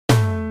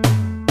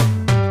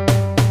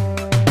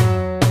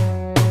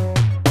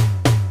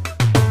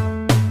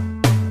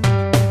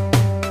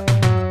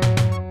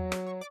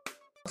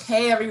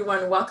Hey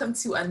everyone, welcome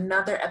to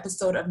another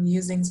episode of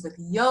Musings with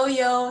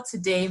Yo-Yo.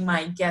 Today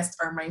my guests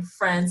are my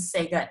friends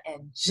Sega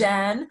and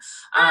Jen.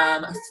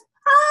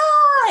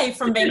 Hi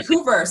from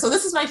Vancouver. So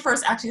this is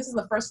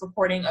the first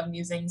recording of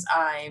Musings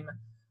I'm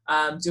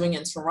doing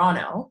in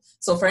Toronto.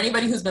 So for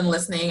anybody who's been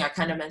listening, I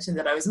kind of mentioned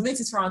that I was moving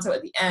to Toronto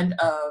at the end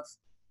of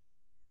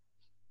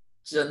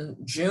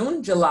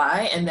June,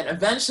 July, and then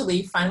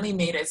eventually finally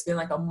made it. It's been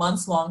like a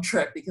months-long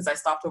trip because I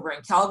stopped over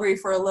in Calgary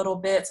for a little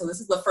bit. So this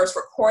is the first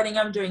recording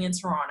I'm doing in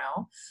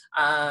Toronto.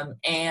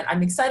 And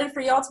I'm excited for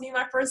y'all to be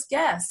my first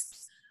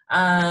guests.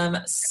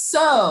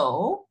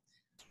 So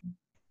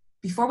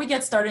before we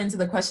get started into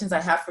the questions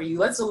I have for you,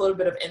 let's do a little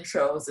bit of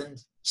intros and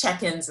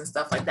check-ins and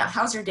stuff like that.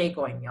 How's your day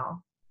going, y'all?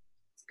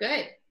 It's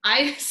good.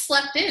 I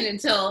slept in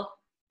until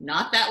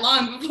not that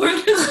long before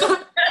this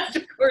podcast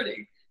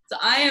recording. So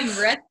I am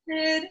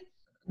rested.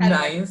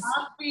 Nice.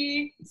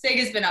 Coffee.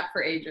 Sega's been up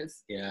for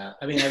ages. Yeah,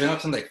 I mean, I've been up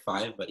since like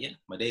 5, but yeah,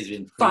 my day's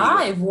been pretty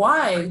 5? good.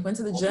 Why? Went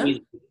to the gym?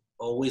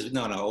 Always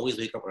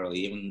wake up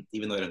early,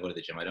 even though I don't go to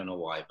the gym. I don't know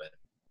why, but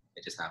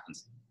it just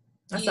happens.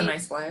 That's a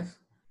nice life.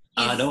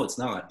 No, it's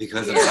not,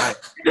 because I'm tired.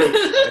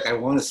 Like, I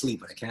want to sleep,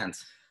 but I can't.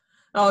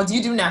 Oh, do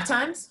you do nap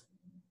times?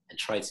 I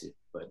try to,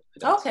 but I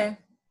don't. Okay.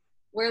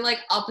 We're like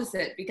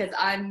opposite because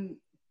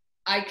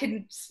I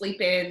can sleep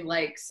in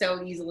like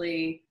so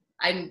easily.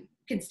 I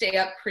can stay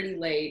up pretty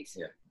late.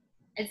 Yeah.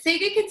 And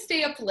Sega can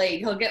stay up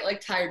late. He'll get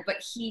like tired, but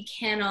he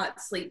cannot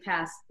sleep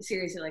past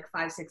seriously like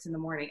 5, 6 in the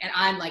morning. And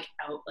I'm like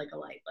out like a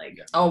light. Like,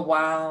 oh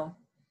wow.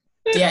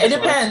 Yeah, it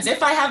depends.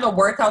 If I have a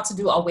workout to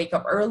do, I'll wake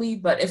up early.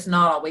 But if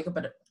not, I'll wake up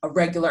at a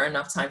regular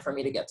enough time for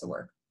me to get to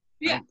work.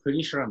 Yeah. I'm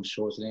pretty sure I'm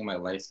shortening my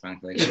lifespan.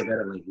 Like, I go to bed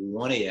at like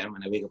 1 a.m.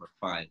 and I wake up at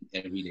 5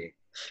 every day.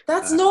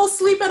 That's no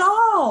sleep at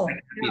all.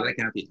 That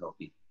can't be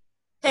healthy.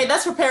 Hey,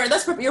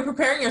 you're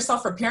preparing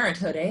yourself for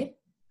parenthood, eh?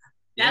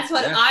 That's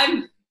what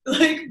I'm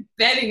like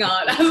betting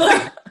on. I'm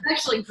like,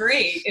 actually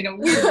great in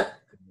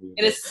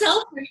a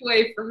selfish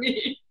way for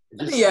me.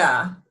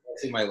 Yeah. I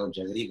see my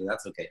longevity, but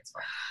that's okay. It's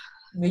fine.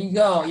 There you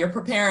go. You're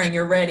preparing.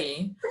 You're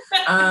ready.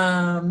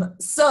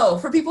 So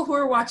for people who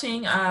are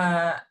watching,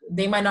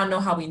 they might not know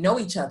how we know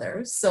each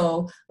other.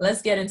 So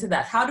let's get into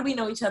that. How do we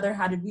know each other?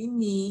 How did we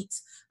meet?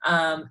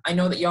 I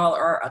know that y'all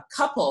are a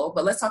couple,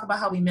 but let's talk about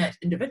how we met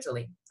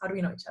individually. How do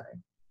we know each other?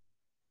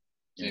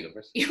 You go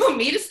first. You want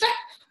me to start?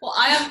 Well,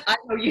 I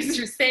know you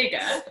through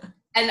Sega,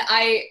 and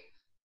I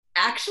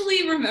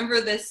actually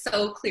remember this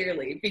so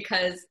clearly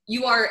because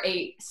you are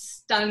a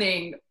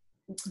stunning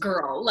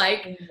girl.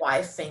 Like,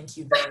 why? Thank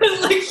you very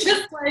much. Like,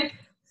 just like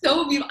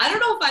so beautiful. I don't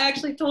know if I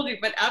actually told you,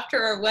 but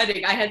after our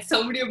wedding, I had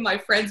so many of my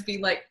friends be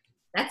like,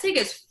 "That's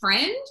Sega's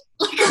friend."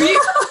 Like,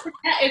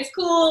 yeah, it's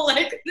cool.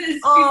 Like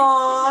this.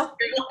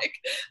 Like,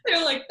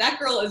 they're like, that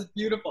girl is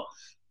beautiful.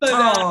 But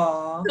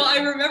so I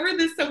remember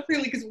this so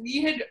clearly because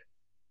we had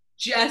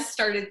just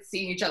started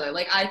seeing each other.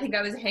 Like, I think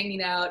I was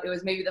hanging out. It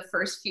was maybe the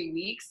first few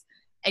weeks,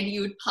 and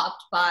you had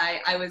popped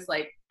by. I was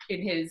like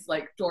in his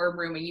like dorm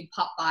room, and you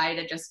popped by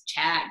to just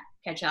chat,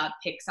 catch up,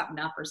 pick something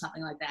up or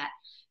something like that.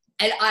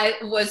 And I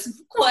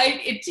was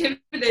quite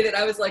intimidated.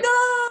 I was like,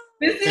 no,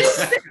 this is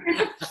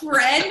a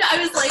friend. I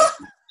was like,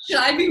 should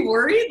I be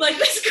worried? Like,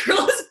 this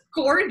girl is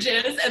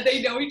gorgeous, and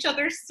they know each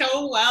other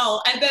so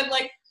well. And then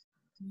like,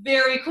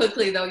 very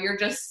quickly, though, you're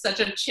just such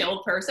a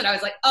chill person. I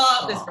was like,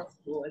 oh, this girl's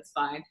cool. It's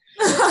fine.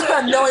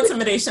 No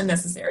intimidation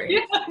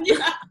necessary.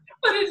 Yeah.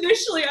 But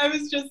initially, I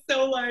was just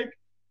so like,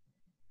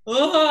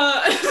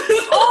 oh,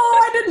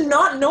 I did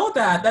not know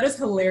that. That is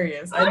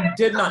hilarious. I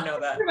did not know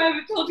that. I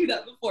haven't told you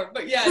that before,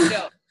 but yeah,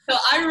 no. So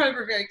I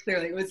remember very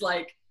clearly. It was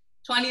like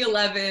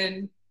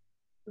 2011,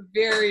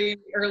 very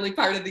early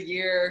part of the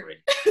year.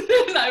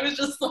 And I was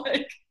just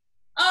like,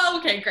 oh,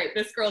 okay, great.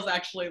 This girl's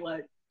actually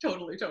like,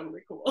 totally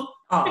cool.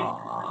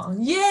 Aw,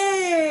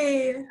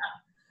 yay! Yeah.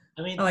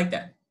 I mean, I like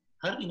that.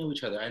 How do we know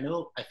each other? I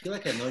feel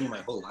like I've known you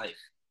my whole life.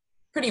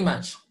 Pretty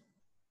much.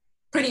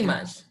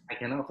 I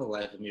cannot for the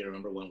life of me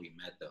remember when we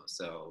met, though.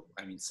 So,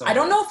 I mean, I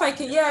don't know if I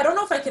can. Yeah, I don't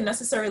know if I can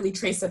necessarily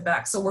trace it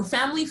back. So we're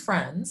family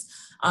friends,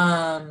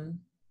 and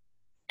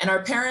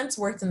our parents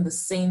worked in the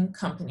same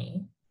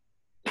company.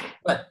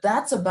 But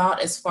that's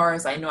about as far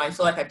as I know. I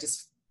feel like I've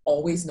just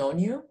always known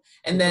you.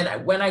 And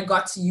then when I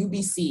got to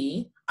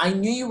UBC, I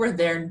knew you were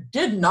there and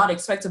did not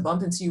expect to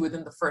bump into you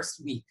within the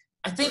first week.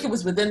 I think it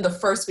was within the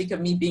first week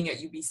of me being at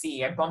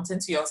UBC. I bumped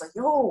into you. I was like,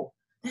 yo,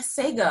 that's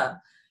Sega.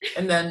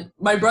 And then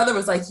my brother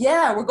was like,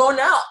 yeah, we're going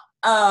out.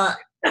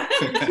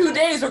 In 2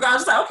 days, we're going. I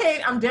was like,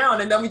 okay, I'm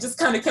down. And then we just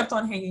kind of kept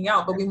on hanging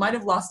out. But we might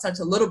have lost touch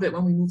a little bit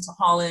when we moved to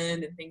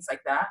Holland and things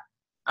like that.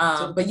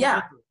 But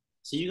yeah.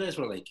 So you guys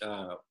were like,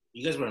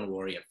 you guys were in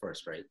Warri at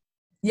first, right?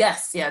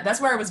 Yes, yeah,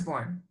 that's where I was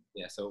born.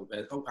 Yeah, so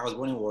I was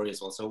born in Warri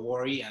as well. So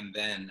Warri, and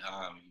then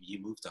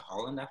you moved to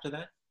Holland after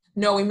that?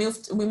 No, we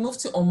moved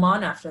to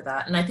Oman after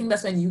that, and I think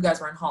that's when you guys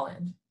were in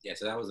Holland. Yeah,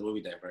 so that was where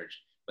we diverged.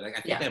 But I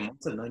think I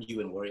must have known you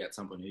in Warri at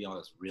some point. Maybe I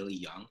was really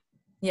young.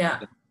 Yeah.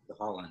 To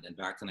Holland and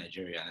back to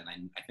Nigeria,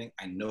 and I think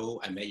I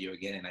know I met you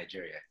again in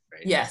Nigeria,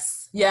 right?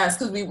 Yes,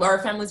 because our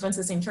families went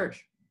to the same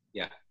church.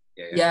 Yeah.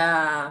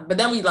 But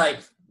then we like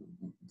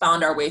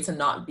found our way to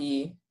not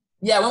be,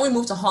 when we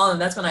moved to Holland,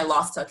 that's when I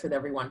lost touch with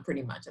everyone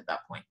pretty much at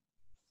that point.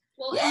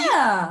 Well,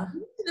 yeah.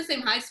 You went to the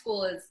same high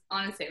school as,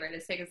 honestly, right,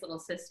 as Sega's little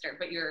sister,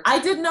 but I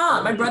did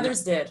not. My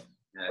brothers did.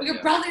 Oh,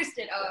 your brothers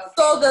did. Oh, okay.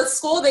 So the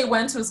school they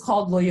went to is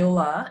called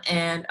Loyola,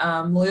 and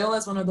Loyola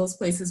is one of those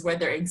places where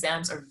their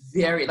exams are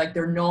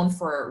they're known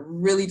for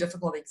really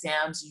difficult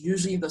exams.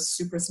 Usually the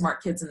super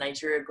smart kids in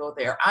Nigeria go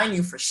there. I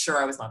knew for sure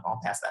I was not going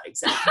to pass that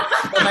exam,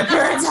 but my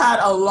parents had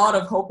a lot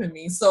of hope in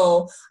me.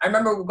 So I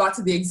remember we got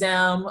to the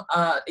exam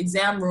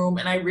room,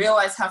 and I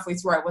realized halfway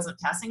through I wasn't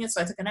passing it,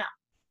 so I took a nap.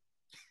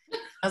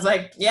 I was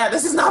like, yeah,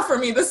 this is not for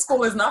me. This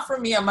school is not for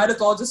me. I might as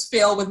well just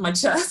fail with my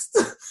chest.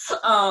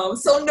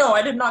 So no,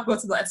 I did not go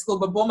to that school,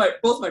 but both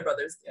my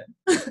brothers did.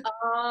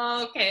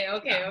 Oh, okay. Oh,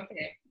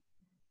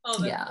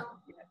 that's yeah.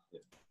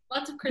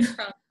 Lots of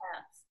crisscross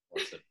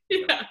paths.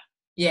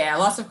 Yeah,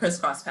 lots of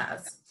crisscross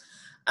paths.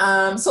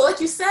 So like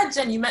you said,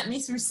 Jen, you met me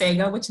through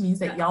Sega, which means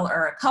that y'all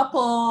are a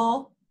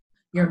couple.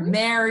 You're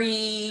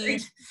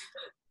married.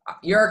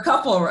 You're a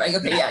couple, right?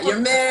 Okay, yeah, you're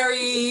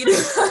married.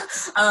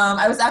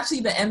 I was actually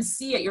the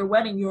MC at your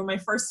wedding. You were my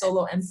first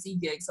solo MC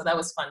gig, so that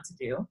was fun to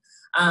do.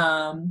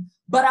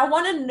 But I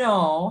want to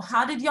know,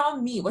 how did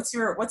y'all meet? What's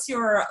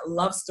your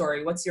love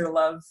story? What's your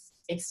love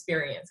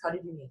experience? How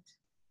did you meet?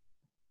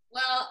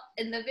 Well,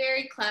 in the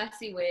very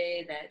classy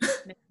way that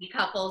many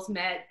couples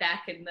met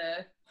back in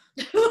the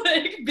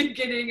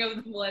beginning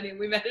of the millennium,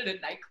 we met at a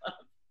nightclub.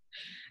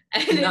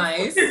 And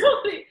nice.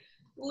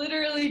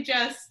 Literally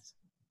just,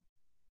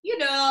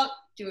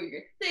 doing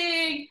your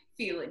thing,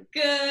 feeling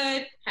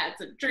good, had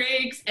some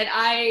drinks, and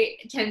I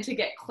tend to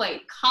get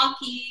quite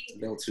cocky. A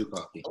little too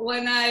cocky.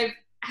 When I've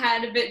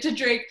had a bit to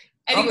drink.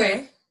 Anyway,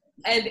 okay.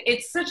 And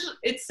it's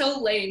so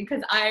lame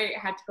because I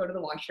had to go to the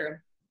washroom.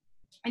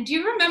 And do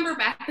you remember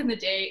back in the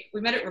day,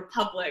 we met at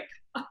Republic?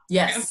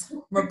 Yes,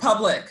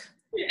 Republic.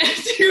 Yeah.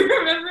 Do you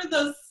remember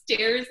those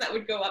stairs that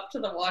would go up to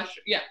the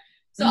washroom? Yeah.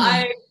 So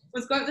I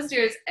was going up the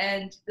stairs,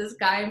 and this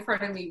guy in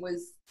front of me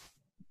was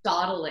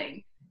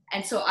dawdling.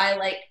 And so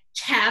I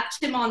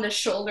tapped him on the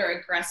shoulder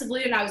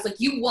aggressively, and I was like,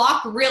 "You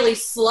walk really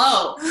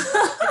slow."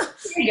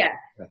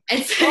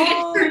 And so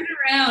he turned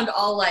around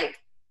all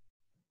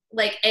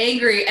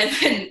angry, and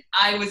then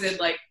I was in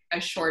a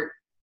short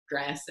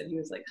dress, and he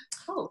was like,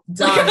 "Oh,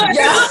 done."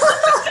 Yeah.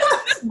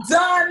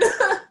 Done.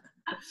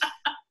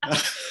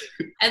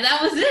 And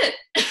that was it.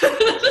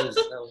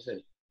 that was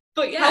it.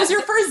 But yeah. How was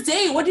your first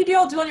date? What did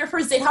y'all do on your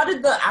first date? How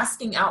did the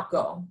asking out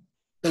go?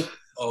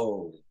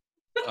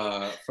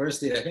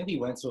 First date, I think we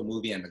went to a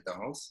movie at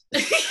McDonald's.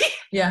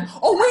 Yeah.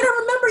 Oh, wait, I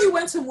remember you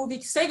went to a movie.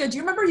 Sega, do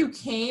you remember you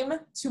came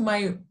to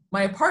my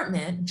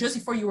apartment just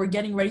before you were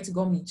getting ready to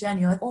go meet Jen?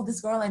 You're like, oh,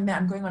 this girl I met,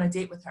 I'm going on a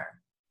date with her.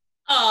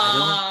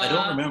 I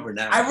don't remember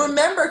now. I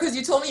remember because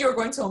you told me you were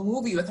going to a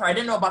movie with her. I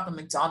didn't know about the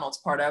McDonald's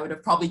part. I would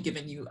have probably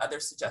given you other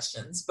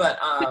suggestions, but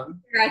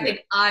I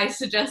think I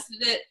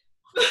suggested it.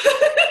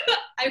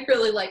 I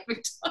really like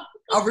McDonald's.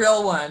 A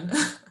real one.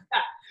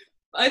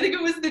 I think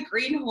it was the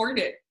Green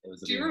Hornet.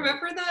 Do you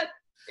remember that?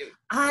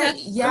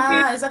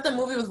 Is that the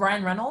movie with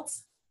Ryan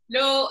Reynolds?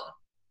 No,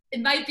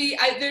 it might be.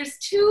 There's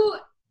two.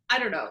 I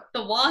don't know.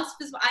 The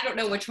Wasp is. I don't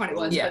know which one it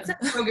was. Yeah.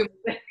 But Seth Rogen was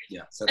there.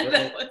 Yeah. And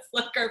that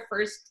was our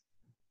first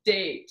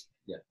date.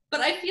 Yeah.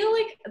 But I feel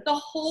like the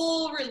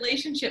whole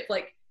relationship,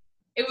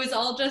 it was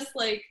all just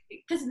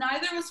because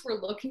neither of us were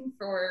looking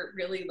for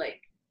really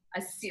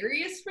a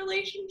serious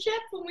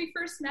relationship when we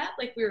first met.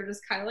 We were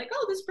just kind of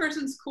oh, this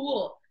person's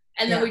cool.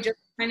 And then we just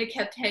kind of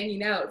kept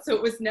hanging out. So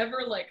it was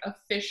never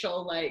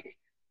official,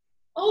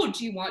 oh,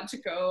 do you want to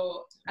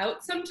go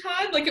out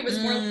sometime? It was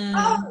more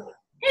oh,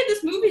 hey,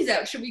 this movie's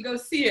out. Should we go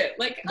see it?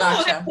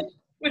 Gotcha. Oh,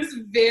 it was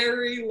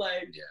very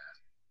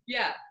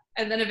yeah.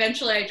 And then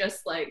eventually I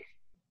just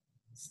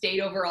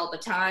stayed over all the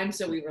time.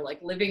 So we were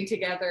living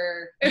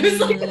together. It was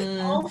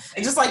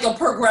it's just a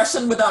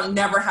progression without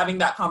never having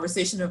that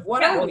conversation of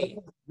what are we?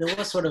 There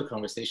was sort of a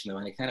conversation though,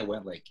 and it kind of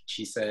went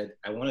she said,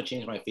 I want to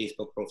change my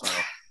Facebook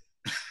profile.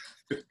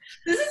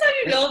 This is how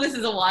you know this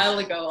is a while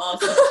ago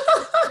also.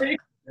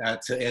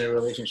 To end a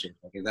relationship.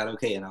 Is that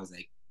okay? And I was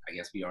like, I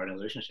guess we are in a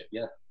relationship.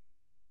 Yeah.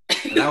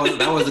 And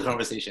that was the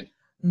conversation.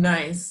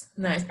 Nice.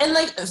 And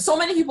so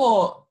many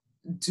people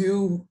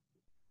do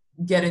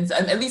get into,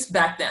 at least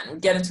back then,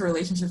 would get into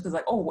relationships because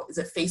oh, is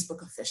it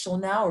Facebook official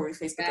now? Are we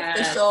Facebook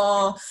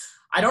official?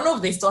 I don't know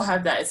if they still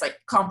have that. It's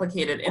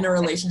complicated in a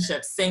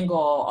relationship, single,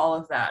 all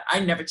of that. I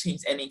never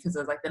changed any because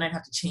I was then I'd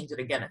have to change it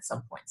again at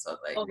some point. So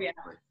oh yeah.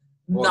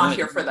 Not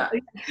here for that.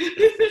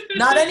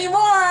 Not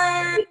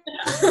anymore.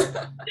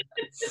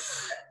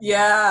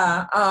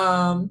 Yeah.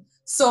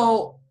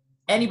 So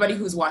anybody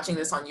who's watching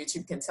this on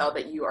YouTube can tell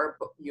that you are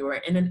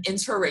in an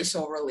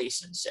interracial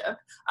relationship.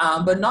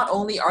 But not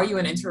only are you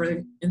an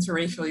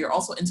interracial, you're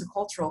also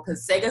intercultural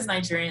because Sega's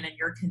Nigerian and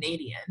you're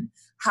Canadian.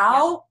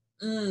 How?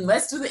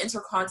 Let's do the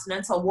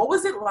intercontinental. What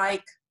was it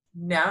like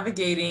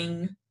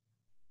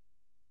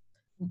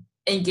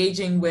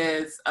engaging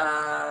with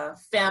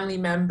family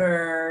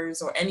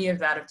members or any of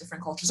that of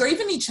different cultures or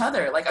even each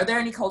other? Are there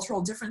any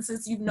cultural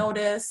differences you've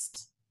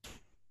noticed?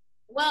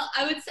 Well,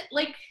 I would say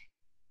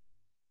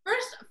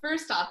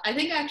First off, I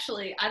think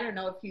actually, I don't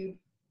know if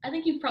I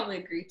think you'd probably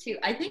agree too.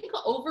 I think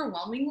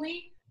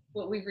overwhelmingly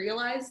what we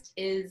realized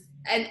is,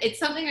 and it's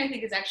something I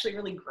think is actually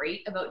really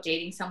great about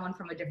dating someone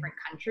from a different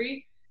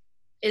country,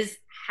 is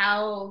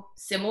how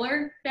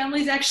similar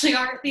families actually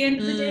are at the end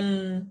of the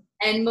day.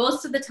 And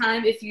most of the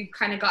time, if you've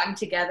kind of gotten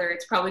together,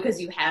 it's probably because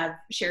you have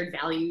shared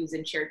values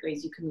and shared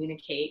ways you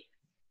communicate.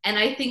 And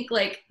I think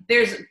like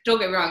don't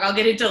get me wrong, I'll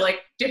get into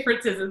like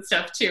differences and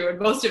stuff too. And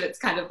most of it's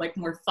kind of like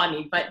more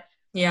funny, but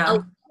yeah, a lot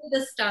of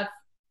this stuff,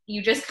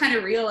 you just kind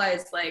of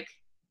realize like,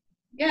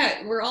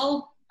 yeah, we're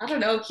all, I don't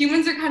know,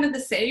 humans are kind of the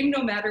same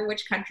no matter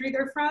which country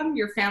they're from.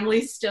 Your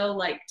families still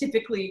like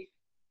typically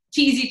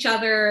tease each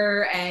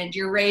other, and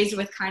you're raised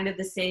with kind of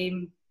the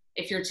same,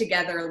 if you're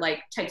together,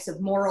 like types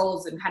of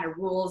morals and kind of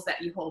rules that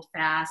you hold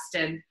fast.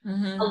 And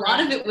a lot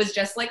of it was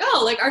just like,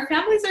 oh, like our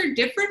families are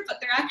different,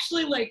 but they're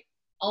actually like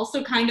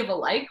also kind of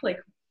alike. Like,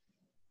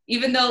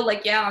 even though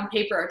like, yeah, on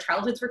paper our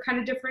childhoods were kind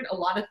of different, a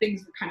lot of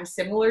things were kind of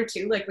similar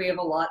too. Like we have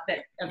a lot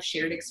of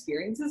shared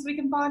experiences we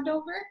can bond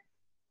over.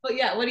 But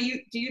yeah,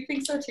 do you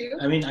think so too?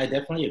 I mean, I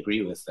definitely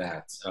agree with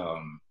that.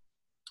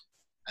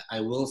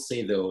 I will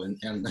say though, and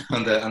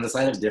on the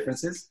side of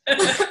differences, there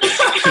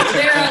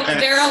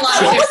are a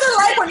lot. What was it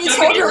like when you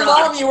told your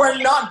mom you were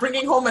not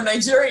bringing home a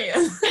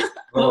Nigerian?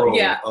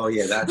 Yeah.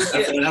 That's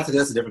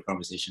a different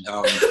conversation.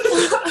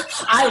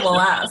 I will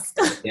ask.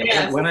 Yeah,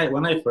 yes. When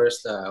I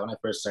first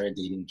started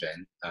dating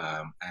Jen,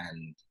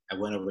 and I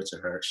went over to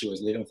her, she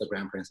was living with her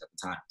grandparents at the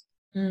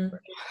time.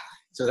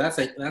 So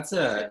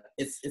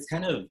it's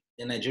kind of,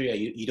 in Nigeria,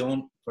 you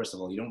don't, first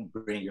of all, you don't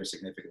bring your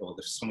significant, well,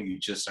 there's someone you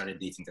just started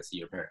dating to see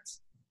your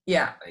parents.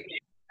 Yeah. Like,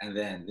 and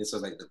then this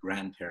was like the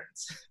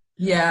grandparents.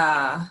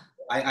 Yeah.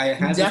 I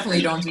had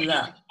definitely don't do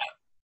that.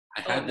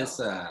 I had this,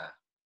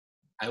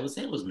 I would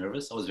say I was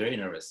nervous. I was very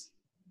nervous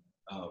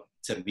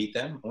to meet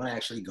them. When I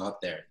actually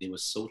got there, they were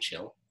so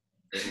chill.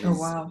 It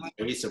was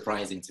very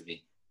surprising to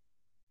me.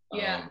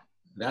 Yeah.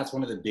 That's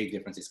one of the big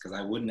differences, because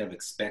I wouldn't have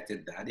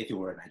expected that if you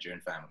were a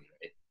Nigerian family,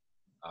 right?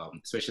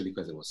 Especially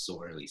because it was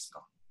so early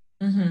still.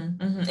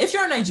 If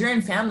you're a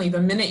Nigerian family,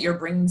 the minute you're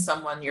bringing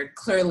someone, you're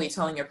clearly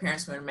telling your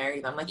parents when to marry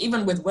them. Like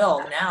even with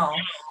Will now,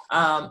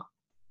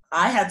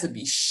 I had to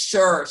be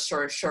sure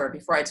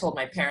before I told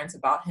my parents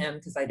about him,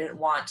 because I didn't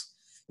want,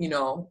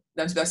 them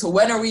to be like, so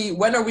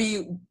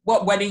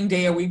what wedding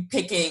day are we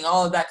picking?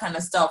 All of that kind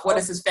of stuff. What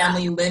is his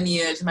family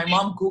lineage? My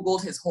mom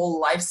Googled his whole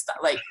lifestyle,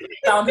 like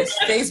found his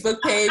Facebook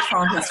page,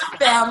 found his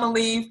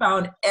family,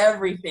 found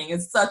everything.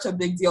 It's such a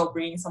big deal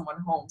bringing someone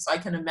home. So I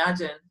can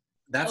imagine.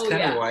 That's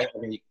kind of why, I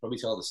mean, you can probably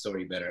tell the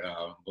story better.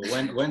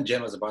 But when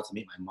Jen was about to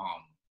meet my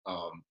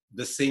mom,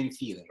 the same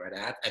feeling,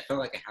 right? I felt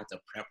like I had to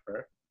prep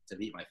her to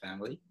meet my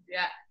family.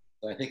 Yeah.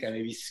 So I think I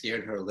maybe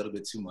scared her a little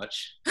bit too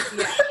much.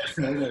 Yeah.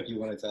 I don't know if you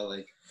want to tell,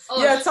 like.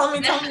 Oh, yeah, tell me.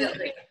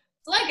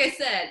 Like I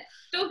said,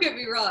 don't get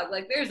me wrong.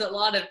 Like there's a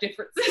lot of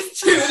differences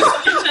too.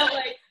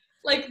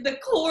 like the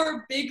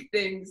core big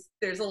things,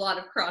 there's a lot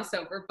of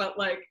crossover, but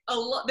like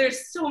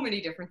there's so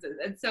many differences.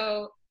 And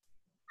so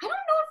I don't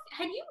know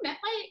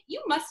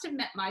you must have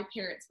met my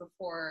parents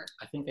before.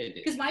 I think I did.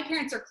 Because my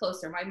parents are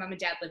closer. My mom and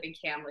dad live in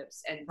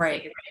Kamloops, and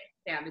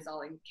Sam is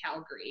all in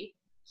Calgary.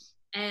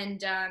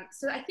 And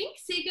so I think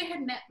Sega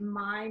had met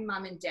my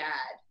mom and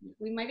dad.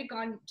 We might have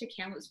gone to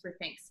Kamloops for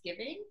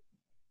Thanksgiving.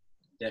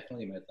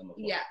 Definitely met them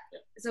before. Yeah.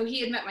 So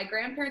he had met my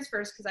grandparents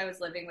first because I was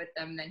living with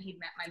them. Then he'd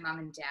met my mom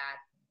and dad.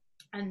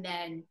 And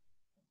then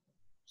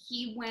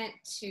he went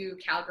to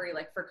Calgary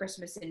like for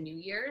Christmas and New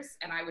Year's.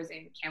 And I was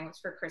in Kamloops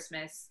for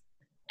Christmas.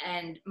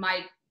 And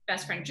my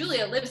best friend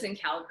Julia lives in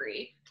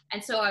Calgary.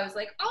 And so I was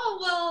like, oh,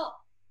 well,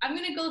 I'm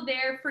going to go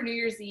there for New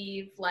Year's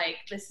Eve. Like,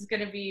 this is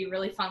going to be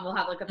really fun. We'll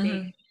have like a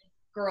big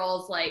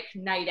girls like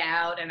night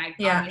out. And I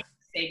promised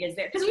Sega's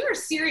there. Because we were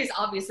serious,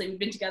 obviously. We've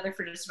been together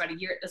for just about a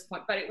year at this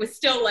point. But it was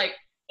still like,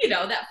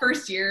 that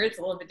first year, it's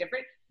a little bit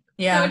different.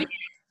 Yeah.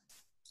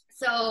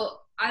 So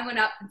I went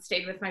up and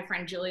stayed with my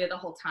friend Julia the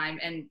whole time.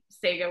 And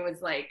Sega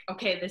was like,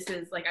 okay, this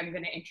is like, I'm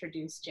going to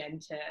introduce Jen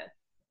to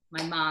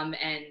my mom.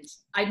 And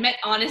I'd met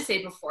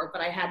Anase before,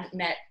 but I hadn't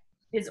met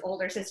his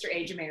older sister,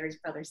 Ajame, or his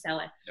brother,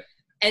 Sela. Yep.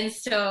 And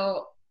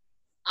so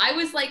I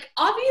was like,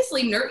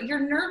 obviously, you're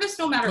nervous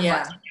no matter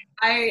what.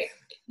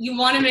 You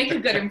want to make a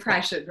good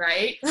impression,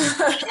 right?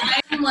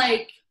 I'm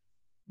like,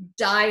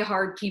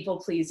 die-hard people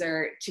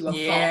pleaser to a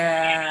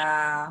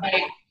fault.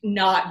 Like,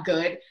 not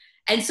good.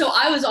 And so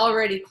I was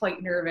already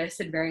quite nervous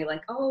and very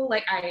like, oh,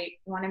 like, I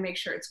want to make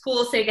sure it's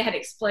cool. Sega had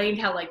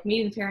explained how, like,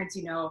 meeting parents,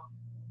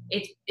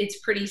 it's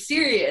pretty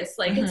serious.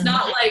 Like, it's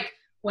not like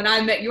when I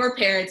met your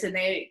parents and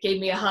they gave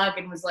me a hug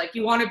and was like,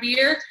 you want a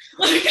beer?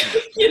 Like,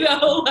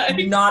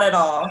 like. Not at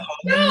all.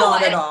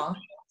 Not at all.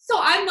 So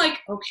I'm like,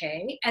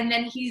 okay. And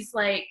then he's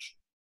like,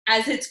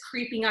 as it's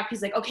creeping up,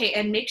 he's like, okay,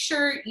 and make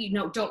sure,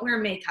 don't wear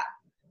makeup.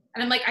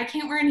 And I'm like, I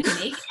can't wear any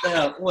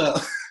makeup.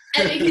 Well.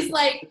 And he's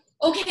like,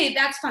 okay,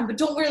 that's fine, but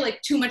don't wear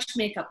like too much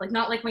makeup. Like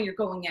not like when you're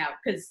going out.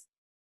 Cause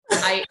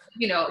I,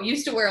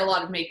 used to wear a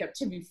lot of makeup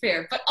to be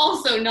fair, but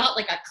also not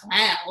like a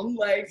clown.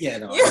 Like, he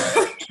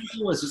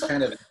was just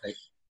kind of like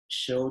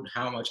showed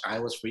how much I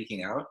was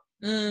freaking out.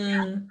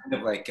 Kind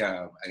of like,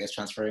 I guess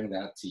transferring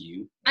that to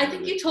you. I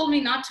think you told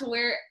me not to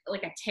wear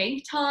like a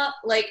tank top.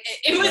 Like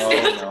it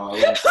was. No,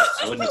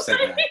 I wouldn't have said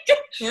that.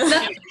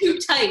 That's too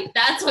tight.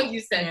 That's what you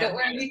said. Don't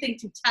wear anything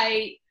too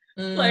tight.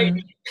 Like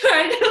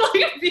kind of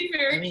like be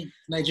very. I mean,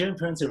 Nigerian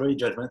parents are very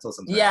judgmental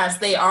sometimes. Yes,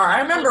 they are.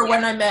 I remember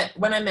when I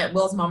met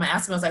Will's mom, I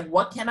asked him, I was like,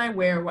 what can I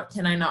wear? What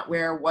can I not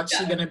wear? What's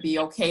she gonna be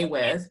okay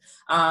with?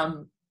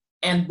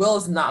 And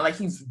Will's not, like,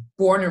 he's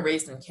born and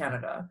raised in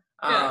Canada.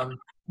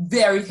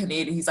 Very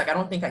Canadian. He's like, I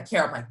don't think I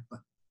care. I'm like, but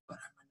I'm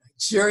a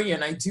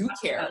Nigerian. I do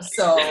care.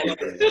 So,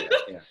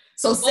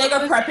 so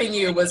Sega prepping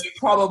you was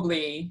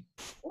probably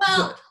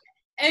good.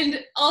 And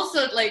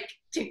also like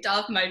ticked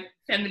off my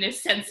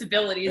feminist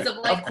sensibilities of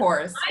like, of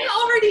course, I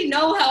already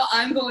know how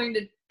I'm going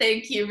to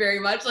thank you very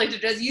much. Like to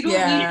dress, you don't need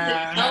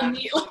to tell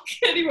me. Like,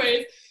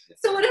 anyways,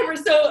 so whatever.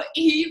 So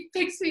he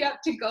picks me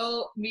up to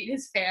go meet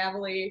his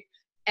family,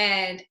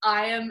 and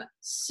I am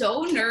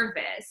so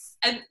nervous.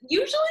 And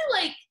usually,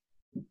 like,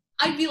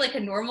 I'd be like a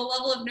normal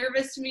level of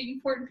nervous to meet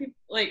important people,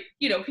 like,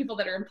 you know, people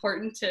that are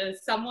important to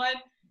someone.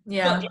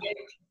 Yeah. But,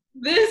 like,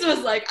 this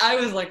was like, I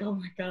was like, oh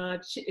my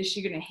God, is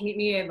she gonna hate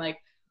me? And like,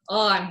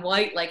 oh, I'm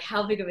white. Like,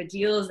 how big of a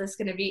deal is this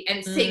gonna be?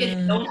 And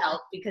Sega don't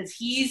help because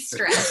he's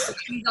stressed.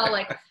 He's all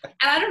like, and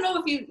I don't know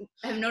if you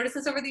have noticed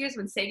this over the years,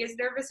 when Sega's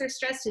nervous or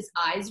stressed, his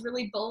eyes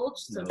really bulge.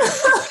 So,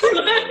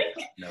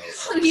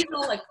 so he's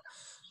all like,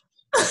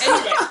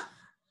 anyway.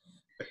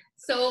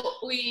 So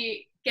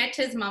we get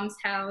to his mom's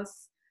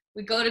house.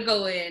 We go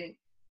in,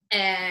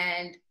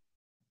 and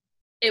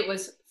it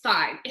was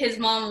fine. His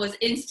mom was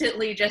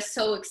instantly just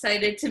so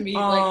excited to meet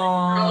like the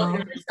girl who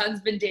her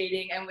son's been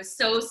dating, and was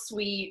so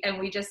sweet. And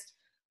we just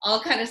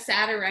all kind of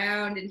sat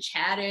around and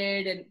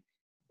chatted, and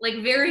like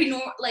very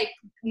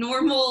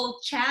normal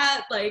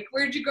chat. Like,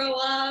 where'd you grow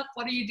up?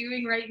 What are you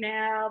doing right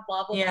now?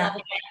 Blah blah blah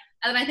blah.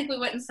 And I think we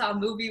went and saw a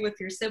movie with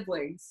your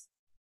siblings,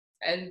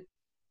 and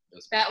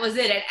that was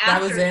it. And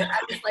after that,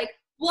 I was like,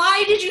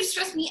 why did you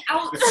stress me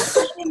out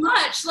so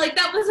much? Like,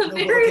 that was a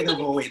very...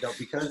 No, wait, though,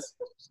 because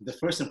the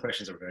first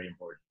impressions are very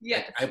important. Yeah.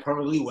 Like, I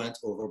probably went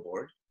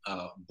overboard,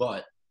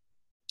 but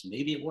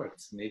maybe it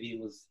worked. Maybe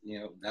it was, you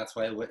know, that's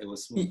why it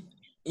was smooth.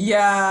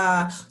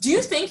 Yeah. Do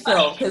you think,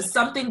 though, because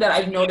something that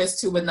I've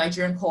noticed, too, with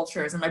Nigerian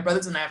cultures, and my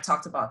brothers and I have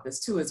talked about this,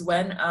 too, is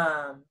when...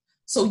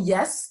 So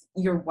yes,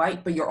 you're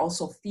white, but you're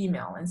also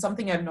female. And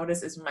something I've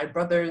noticed is my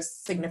brother's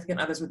significant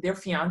others with their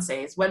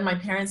fiancés, when my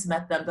parents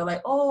met them, they're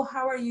like, oh,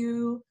 how are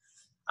you?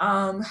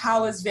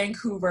 How is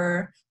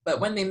Vancouver? But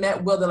when they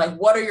met Will, they're like,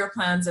 what are your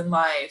plans in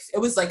life? It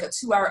was like a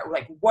 2-hour,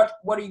 like, what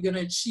are you going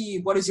to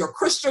achieve? What is your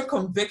Christian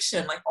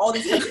conviction? Like all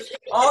these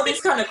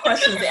kind of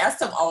questions. They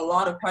asked him a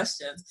lot of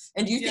questions.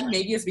 And do you think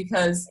maybe it's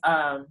because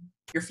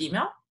you're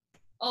female?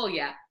 Oh,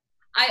 yeah.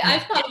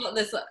 I've thought about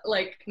this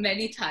like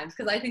many times,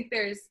 because I think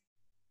there's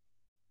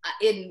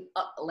in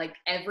like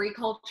every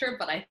culture,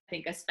 but I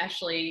think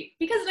especially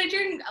because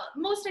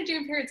most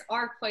Nigerian parents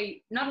are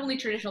quite not only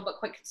traditional but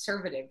quite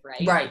conservative,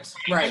 right? Right.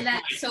 And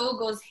that so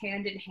goes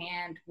hand in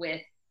hand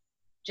with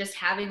just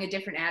having a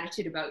different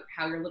attitude about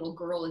how your little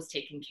girl is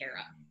taken care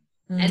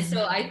of. And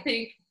so I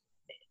think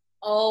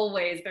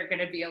always they're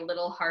going to be a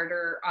little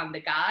harder on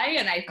the guy,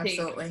 and I think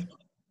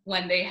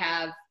when they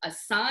have a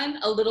son,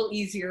 a little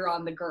easier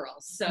on the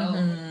girls. So,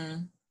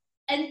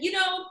 and you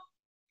know,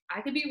 I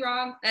could be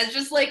wrong. That's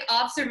just like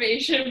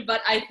observation,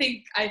 but I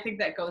think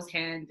that goes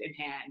hand in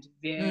hand,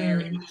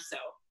 very much so.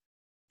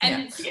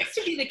 And it seems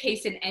to be the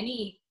case in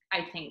any,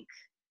 I think,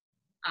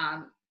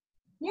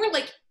 more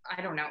like,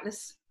 I don't know,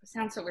 this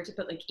sounds so weird to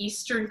put, like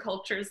Eastern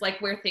cultures,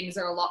 like where things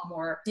are a lot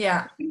more,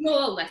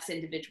 less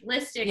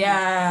individualistic,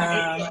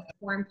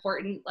 more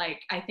important.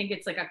 Like, I think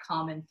it's like a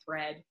common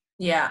thread.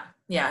 Yeah,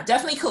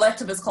 definitely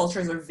collectivist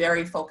cultures are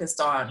very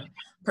focused on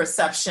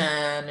perception,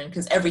 and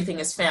because everything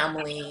is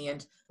family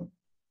and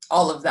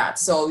all of that.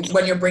 So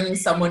when you're bringing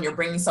someone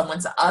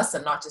to us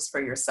and not just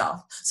for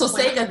yourself. So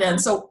Sega then,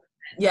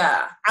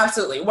 yeah,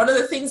 absolutely. One of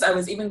the things I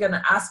was even going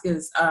to ask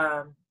is,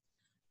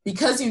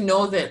 because you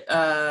know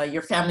that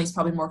your family's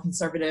probably more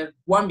conservative,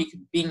 one,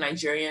 being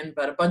Nigerian,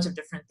 but a bunch of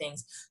different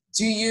things.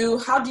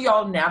 How do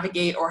y'all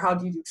navigate, or how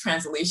do you do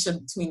translation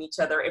between each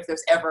other if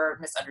there's ever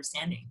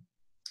misunderstanding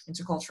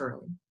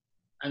interculturally?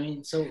 I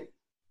mean,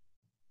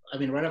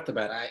 right off the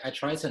bat, I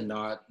try to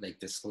not like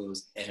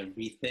disclose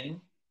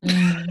everything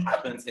that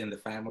happens in the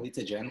family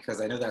to Jen,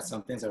 because I know that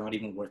some things are not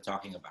even worth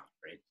talking about,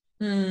 right?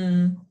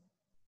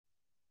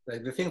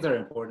 Like the things that are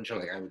important, sure,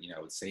 like I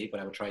would say,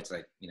 but I would try to,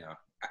 like,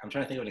 I'm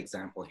trying to think of an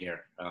example here.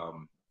 I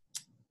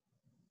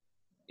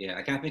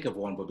can't think of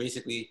one, but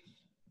basically,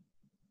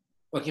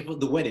 okay, for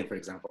the wedding, for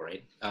example,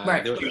 right?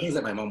 There were things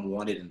that my mom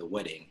wanted in the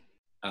wedding.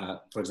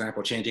 For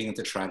example, changing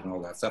into trad and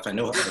all that stuff. I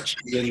know that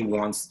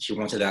she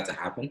wanted that to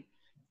happen.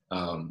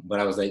 But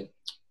I was like,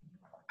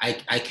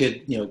 I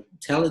could,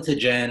 tell it to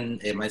Jen.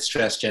 It might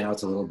stress Jen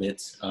out a little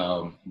bit.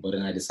 But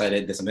then I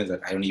decided there's something that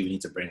I don't even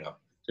need to bring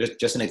up.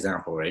 Just an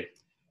example, right?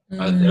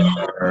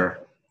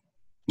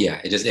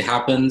 It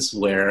happens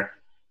where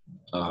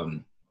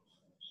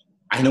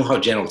I know how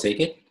Jen will take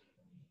it.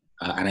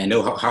 and I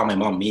know how my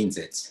mom means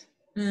it.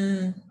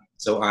 Mm.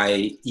 So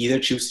I either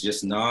choose to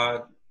just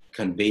not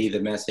convey the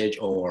message,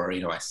 or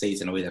I say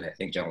it in a way that I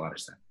think Jen will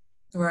understand.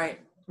 Right.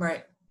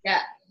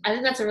 Yeah, I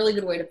think that's a really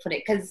good way to put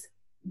it, because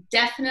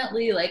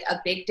definitely like a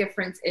big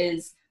difference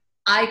is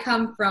I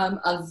come from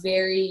a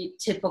very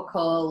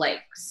typical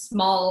like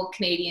small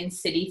Canadian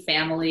city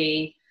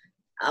family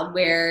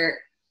where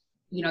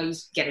you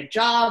get a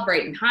job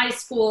right in high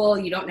school.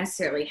 You don't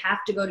necessarily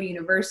have to go to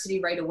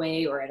university right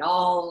away or at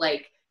all.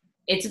 Like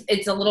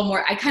it's a little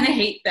more, I kind of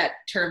hate that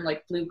term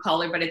like blue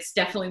collar, but it's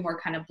definitely more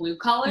kind of blue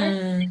collar.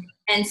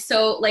 And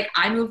so like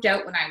I moved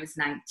out when I was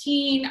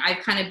 19. I've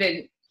kind of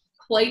been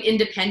quite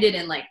independent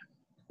and like,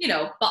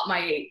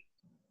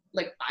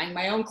 buying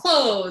my own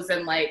clothes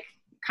and like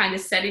kind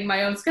of setting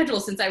my own schedule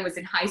since I was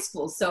in high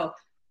school. So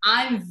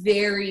I'm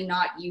very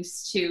not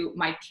used to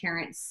my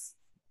parents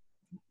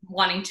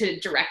wanting to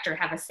direct or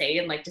have a say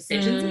in like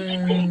decisions.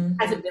 It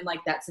hasn't been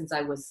like that since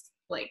I was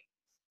like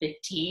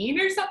 15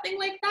 or something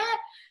like that.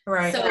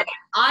 Right. So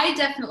I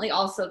definitely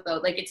also, though,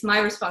 like it's my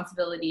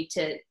responsibility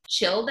to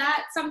chill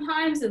that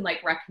sometimes and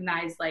like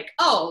recognize like,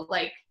 oh,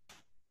 like,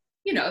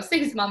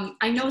 Sega's mom,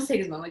 I know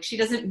Sega's mom, like she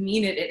doesn't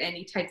mean it in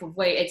any type of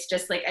way. It's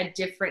just like a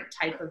different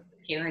type of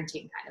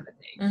parenting kind of a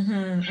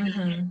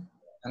thing.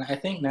 And I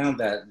think now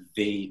that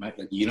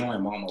my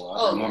mom a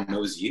lot, my mom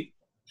knows you.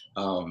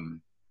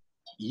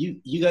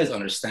 You guys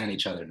understand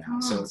each other now.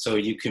 So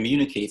you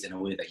communicate in a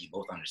way that you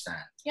both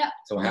understand. Yeah.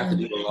 So I have to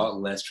do a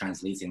lot less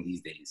translating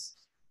these days,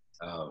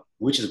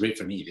 which is great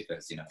for me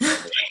because,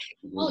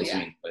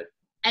 but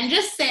and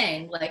just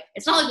saying, like,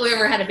 it's not like we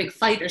ever had a big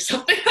fight or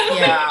something.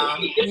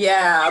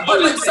 Yeah.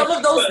 But like some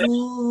of those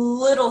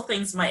little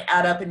things might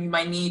add up, and you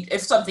might need,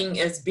 if something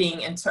is being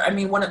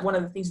one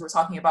of the things we were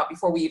talking about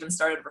before we even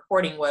started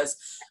recording was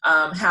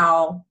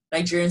how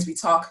Nigerians, we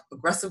talk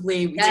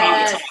aggressively.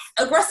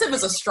 Aggressive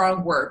is a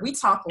strong word. We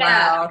talk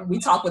loud. We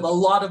talk with a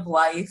lot of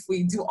life.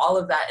 We do all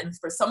of that. And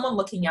for someone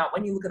looking out,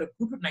 when you look at a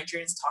group of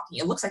Nigerians talking,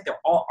 it looks like they're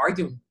all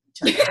arguing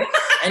with each other.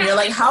 And you're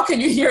like, how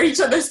can you hear each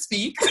other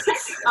speak?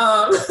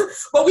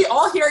 But we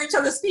all hear each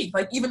other speak.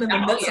 Like even in the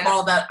midst of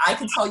all that, I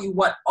can tell you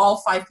what all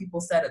 5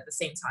 people said at the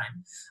same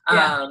time.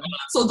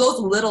 So those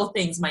little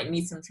things might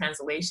need some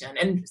translation.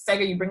 And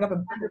Sega, you bring up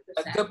a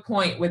good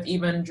point with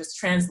even just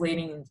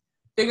translating,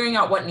 figuring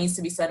out what needs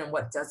to be said and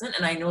what doesn't.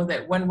 And I know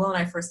that when Will and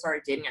I first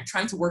started dating, I'm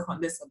trying to work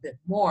on this a bit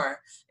more,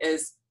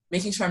 is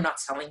making sure I'm not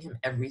telling him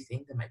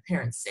everything that my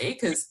parents say,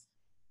 because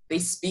they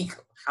speak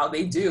how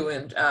they do.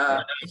 And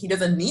he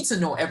doesn't need to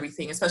know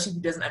everything, especially if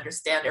he doesn't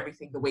understand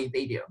everything the way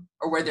they do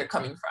or where they're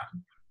coming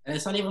from. And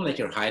it's not even like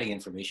you're hiding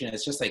information.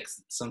 It's just like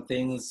some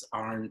things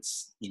aren't,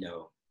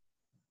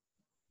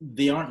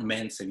 they aren't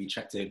meant to be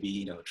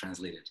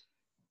translated.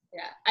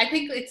 Yeah. I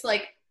think it's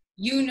like,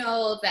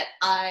 that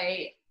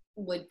I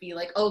would be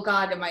like, oh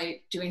God, am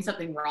I doing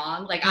something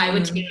wrong? Like I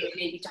would take it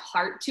maybe to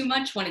heart too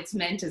much when it's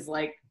meant as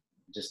like,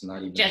 just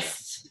not even,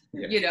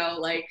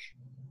 like,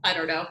 I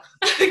don't know,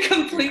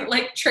 complete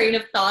like train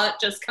of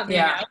thought just coming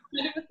out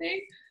kind of a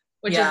thing,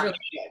 which is really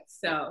good.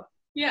 So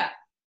yeah.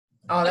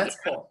 Oh, that's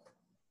cool.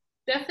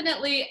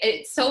 Definitely.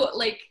 It's so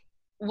like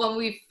when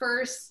we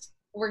first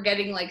were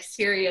getting like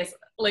serious,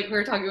 like we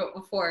were talking about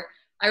before,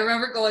 I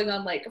remember going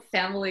on like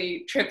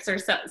family trips or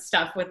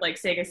stuff with like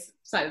Sega's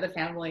side of the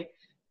family.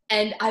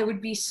 And I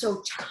would be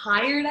so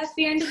tired at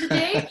the end of the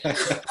day.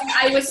 And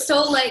I was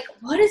so like,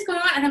 what is going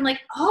on? And I'm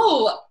like,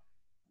 oh,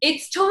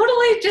 it's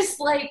totally just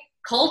like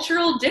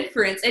cultural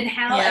difference in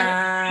how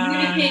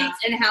everyone communicates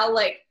and how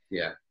like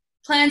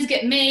plans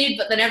get made,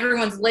 but then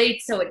everyone's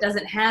late so it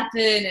doesn't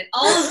happen and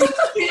all of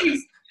these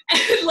things.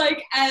 And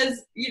like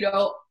as,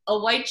 a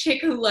white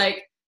chick who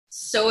like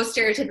so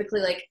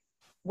stereotypically like,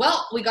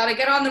 well, we got to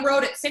get on the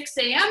road at 6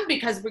 a.m.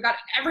 because we got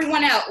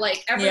everyone out,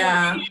 like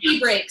everyone tea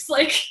breaks,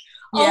 like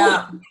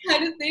all these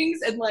kind of things,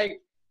 and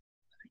like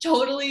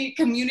totally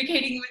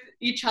communicating with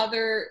each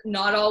other,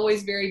 not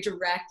always very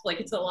direct. Like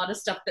it's a lot of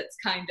stuff that's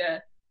kind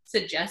of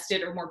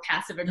suggested or more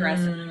passive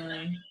aggressive.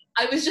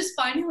 I was just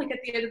finding like at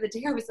the end of the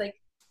day, I was like,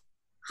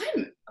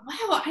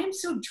 I am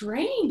so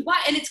drained.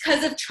 Why? And it's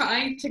because of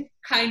trying to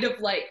kind of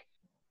like,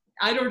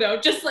 I don't know,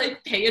 just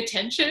like pay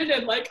attention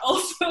and like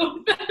also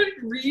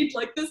read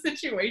like the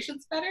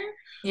situations better.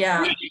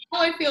 Yeah.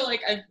 I feel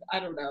like I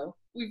don't know.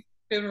 We've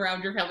been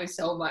around your family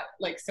so much,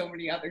 like so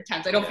many other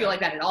times. I don't feel like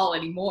that at all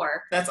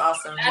anymore. That's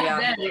awesome. Back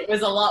then it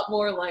was a lot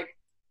more like,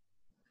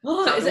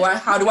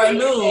 how do I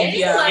move? Okay?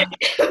 Yeah. Like,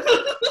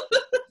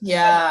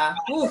 yeah.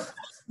 Oof.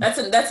 That's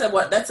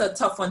a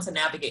tough one to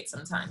navigate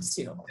sometimes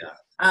too.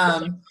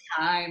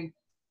 Time.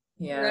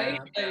 Yeah. Right?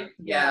 Like,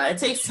 yeah, it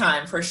takes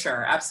time for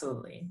sure.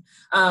 Absolutely.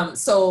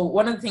 So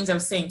one of the things I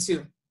was saying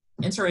too,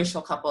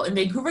 interracial couple in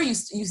Vancouver, you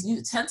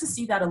tend to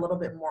see that a little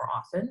bit more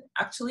often,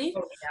 actually.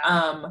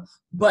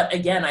 But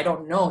again, I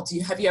don't know.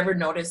 Have you ever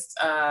noticed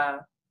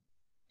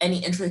any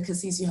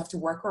intricacies you have to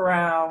work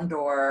around,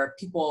 or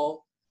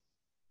people?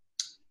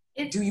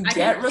 Do you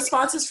get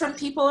responses from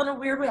people in a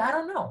weird way? I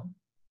don't know.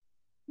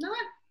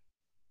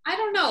 I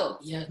don't know.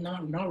 Yeah,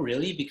 not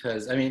really,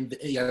 because I mean,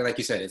 like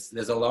you said,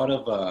 there's a lot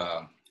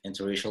of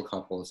interracial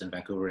couples in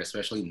Vancouver,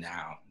 especially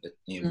now, that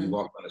we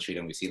walk down the street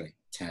and we see like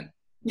 10.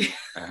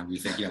 We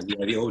think, we are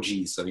the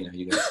OGs, so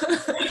you guys.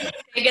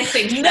 I guess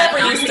they never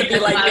used to be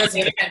like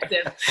this.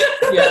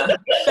 Yeah,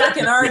 back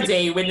in our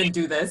day, we didn't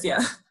do this. Yeah.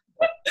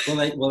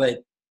 Well,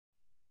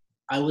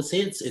 I would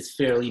say it's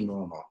fairly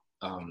normal.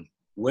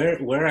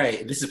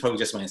 This is probably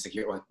just my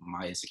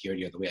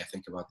insecurity or the way I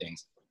think about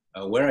things.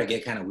 Where I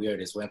get kind of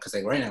weird is because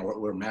right now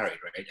we're married,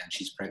 right, and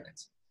she's pregnant.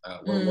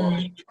 We're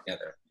walking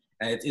together,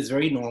 and it's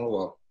very normal.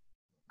 Well,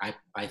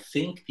 I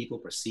think people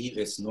perceive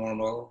it's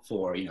normal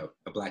for a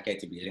black guy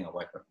to be dating a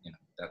white girl.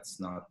 That's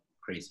not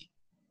crazy.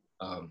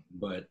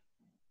 But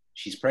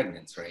she's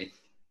pregnant, right?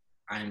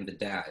 I'm the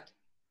dad,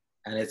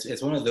 and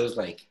it's one of those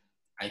like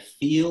I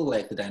feel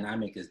like the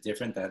dynamic is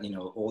different. That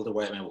older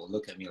white men will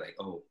look at me like,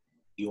 oh,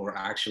 you're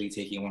actually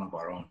taking one of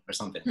our own or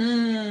something.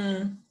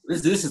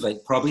 This is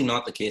like probably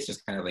not the case.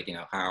 Just kind of like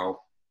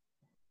how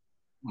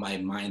my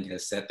mind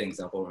has set things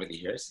up over the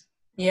years.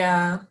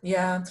 Yeah,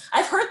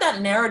 I've heard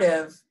that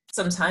narrative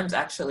sometimes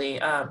actually,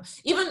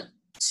 even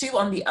too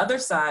on the other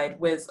side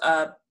with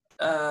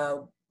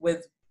the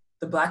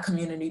Black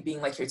community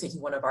being like, you're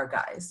taking one of our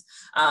guys,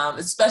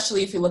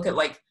 especially if you look at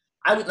like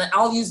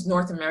I'll use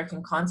North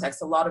American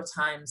context. A lot of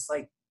times,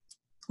 like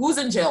who's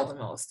in jail the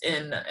most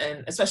in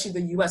especially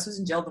the U.S. who's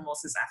in jail the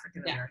most is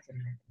African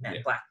American men,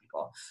 Black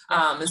people,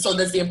 and so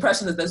there's the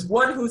impression that there's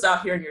one who's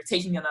out here and you're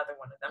taking another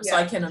one of them. So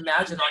I can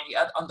imagine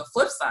on the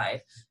flip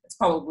side, it's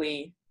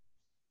probably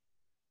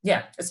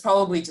just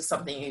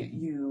something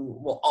you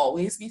will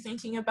always be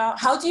thinking about.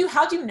 How do you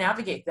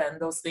navigate then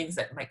those things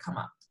that might come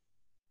up?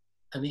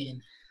 I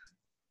mean,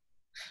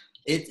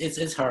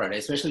 it's hard,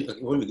 especially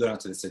when we go down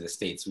to the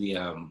States. We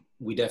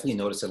definitely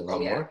notice it a lot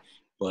more,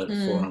 but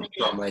from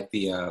like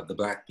the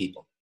Black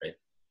people, right?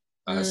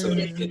 So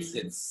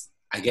it's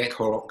I get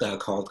called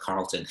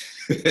Carlton.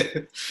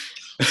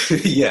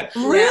 Yeah.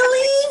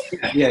 Really?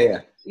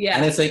 Yeah.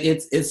 And it's like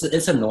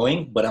it's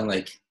annoying, but I'm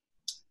like,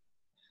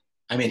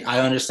 I mean, I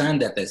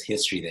understand that there's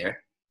history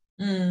there,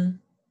 and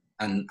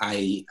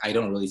I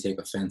don't really take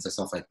offense and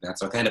stuff like that.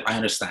 So I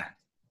understand,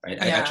 right?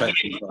 I try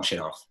to brush it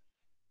off,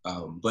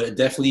 but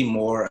definitely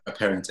more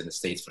apparent in the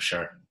States for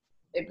sure.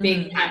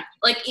 Big time,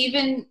 like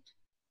even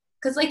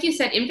because, like you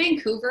said, in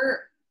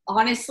Vancouver,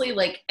 honestly,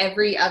 like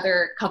every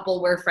other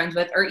couple we're friends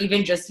with, or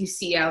even just you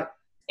see out,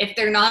 if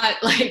they're not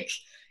like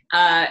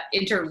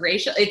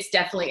interracial, it's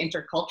definitely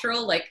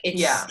intercultural. Like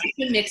it's such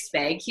a mixed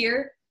bag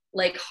here.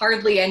 Like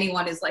hardly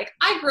anyone is like,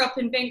 I grew up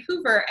in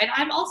Vancouver and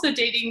I'm also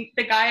dating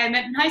the guy I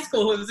met in high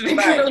school who was in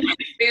Vancouver.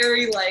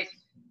 Right.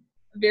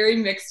 Very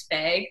mixed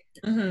bag.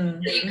 So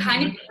you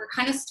we're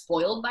kind of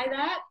spoiled by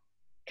that,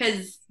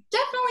 because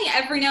definitely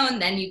every now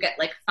and then you get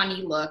like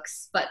funny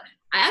looks. But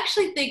I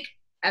actually think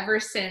ever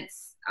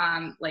since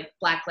like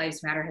Black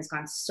Lives Matter has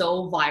gone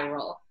so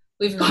viral,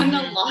 we've gotten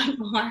a lot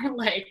more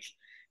like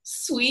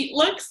sweet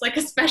looks, like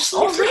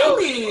especially from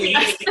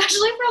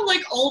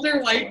like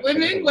older white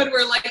women when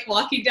we're like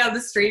walking down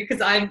the street,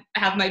 because I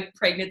have my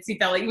pregnancy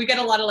belly. We get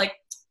a lot of like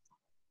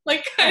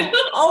kind of,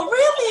 oh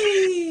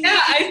really? Yeah,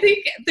 I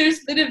think there's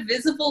been a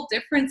visible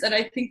difference, and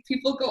I think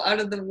people go out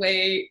of their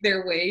way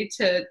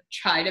to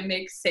try to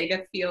make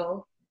Sega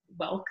feel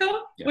welcome,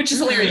 which is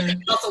hilarious. I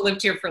also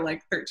lived here for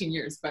like 13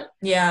 years, but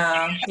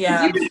and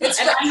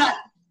I'm not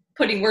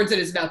putting words in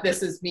his mouth.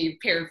 This is me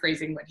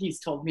paraphrasing what he's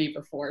told me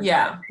before.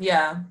 Yeah.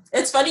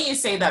 It's funny you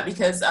say that,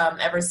 because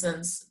ever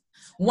since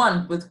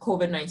with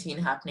COVID-19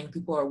 happening,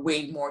 people are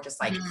way more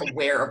just like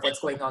aware of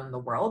what's going on in the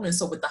world. And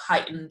so with the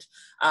heightened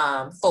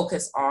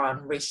focus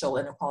on racial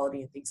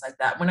inequality and things like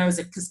that, when I was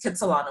at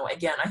Kitsilano,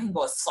 again, I can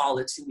go a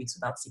solid 2 weeks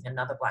without seeing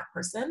another Black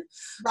person.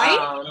 Right?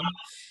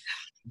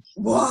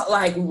 Wow.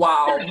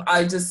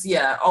 I just,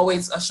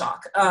 always a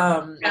shock.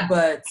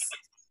 But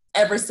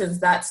ever since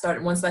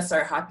once that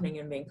started happening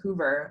in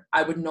Vancouver,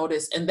 I would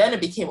notice, and then it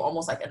became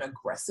almost like an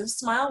aggressive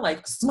smile,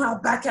 like smile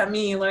back at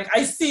me, like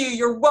I see you,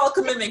 you're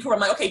welcome in Vancouver.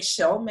 I'm like, okay,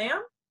 chill,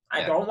 ma'am.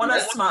 I don't want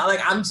to smile.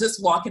 Like I'm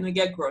just walking to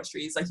get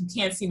groceries. Like you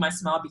can't see my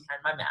smile behind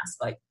my mask.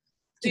 Like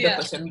keep it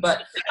pushing.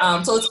 But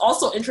so it's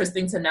also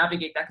interesting to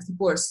navigate that, because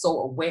people are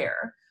so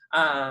aware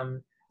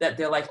that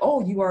they're like, oh,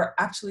 you are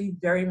actually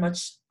very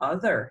much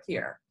other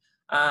here.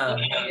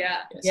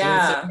 It's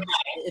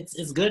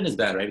good and it's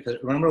bad, right? Because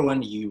remember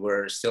when you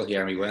were still here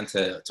and we went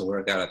to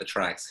work out at the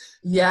tracks?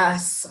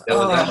 Yes. There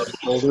was that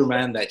older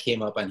man that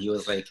came up and he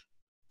was like,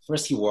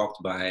 first he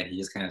walked by and he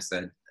just kind of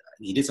said,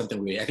 he did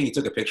something weird. I think he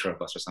took a picture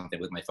of us or something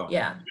with my phone.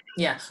 Yeah.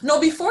 No,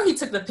 before he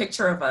took the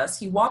picture of us,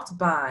 he walked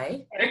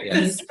by. And he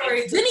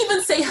didn't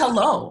even say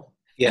hello.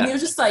 Yeah. And he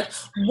was just like,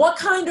 what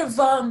kind of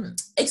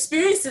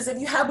experiences have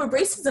you had with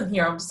racism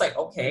here? I'm just like,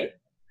 okay.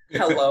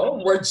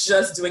 Hello, we're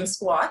just doing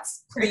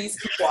squats. Please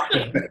keep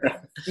walking.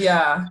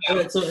 Yeah.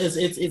 So it's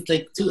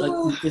like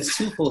it's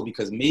twofold,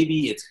 because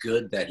maybe it's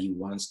good that he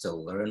wants to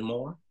learn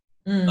more,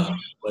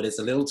 but it's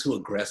a little too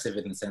aggressive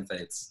in the sense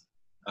that it's,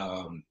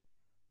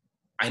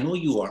 I know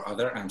you are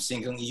other. I'm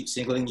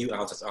singling you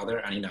out as other,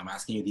 and I'm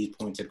asking you these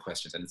pointed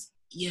questions, and it's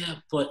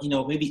but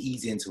maybe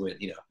ease into it.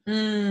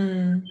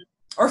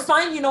 Or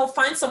find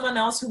someone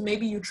else who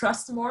maybe you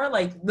trust more.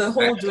 Like the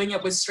whole doing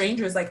it with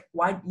strangers, like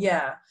why?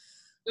 Yeah.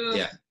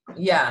 Yeah.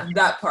 Yeah,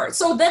 that part.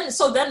 So then,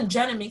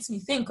 Jen, it makes me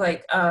think,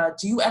 like,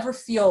 do you ever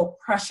feel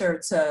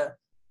pressure to,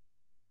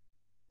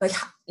 like,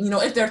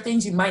 if there are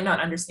things you might not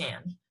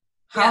understand,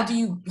 how do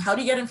you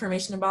get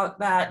information about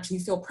that? Do you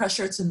feel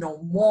pressure to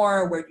know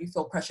more? Where do you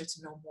feel pressure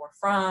to know more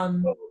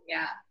from?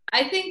 Yeah,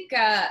 I think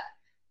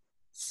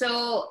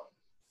so.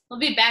 Let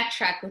me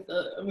backtrack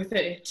with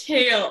a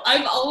tale.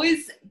 I've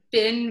always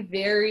been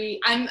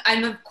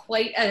I'm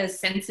quite a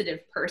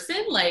sensitive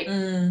person. Like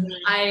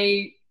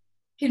I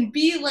can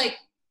be like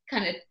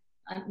kind of,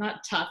 I'm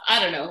not tough.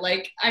 I don't know.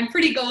 Like I'm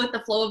pretty go with the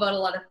flow about a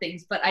lot of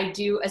things, but I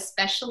do,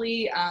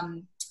 especially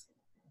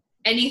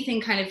anything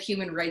kind of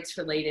human rights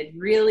related,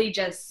 really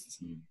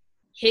just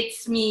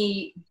hits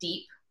me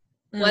deep.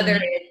 Whether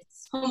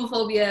it's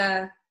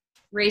homophobia,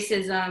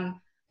 racism.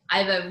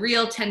 I have a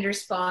real tender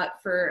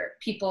spot for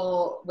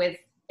people with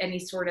any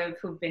sort of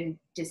who've been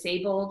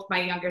disabled.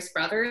 My youngest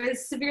brother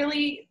is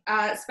severely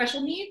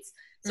special needs.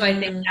 So I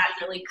think that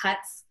really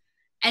cuts.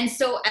 And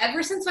so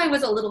ever since I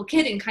was a little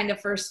kid and kind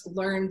of first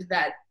learned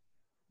that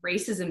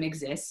racism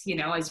exists,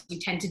 as you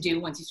tend to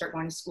do once you start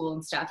going to school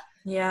and stuff.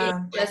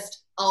 Yeah. It's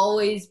just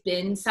always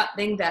been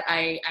something that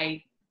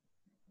I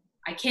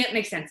can't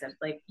make sense of.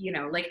 Like,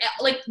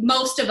 like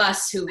most of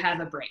us who have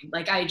a brain,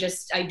 like I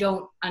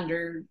don't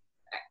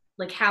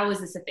like, how is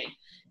this a thing?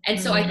 And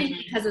so I think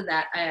because of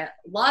that, a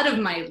lot of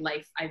my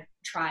life, I've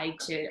tried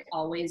to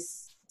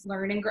always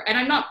learn and grow. And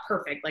I'm not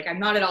perfect. Like, I'm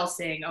not at all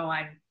saying, oh,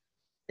 I'm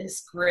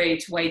this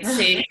great white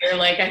savior.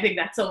 Like, I think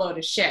that's a load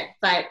of shit.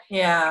 But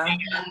yeah,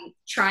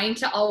 trying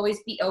to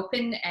always be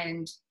open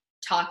and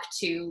talk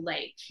to,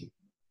 like,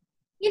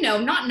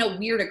 not in a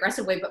weird,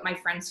 aggressive way, but my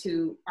friends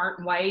who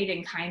aren't white,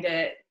 and kind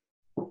of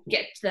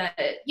get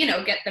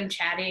them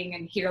chatting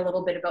and hear a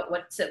little bit about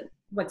what's it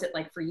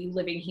like for you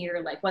living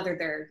here, like whether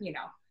they're,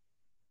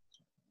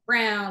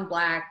 brown,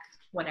 black,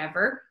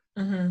 whatever.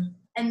 And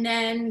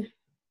then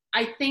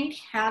I think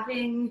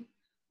having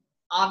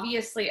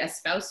obviously a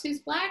spouse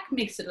who's black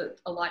makes it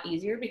a lot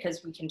easier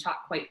because we can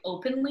talk quite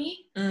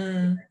openly.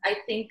 I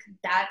think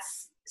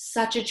that's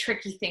such a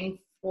tricky thing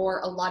for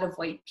a lot of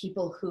white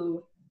people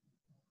who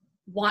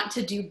want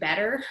to do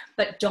better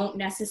but don't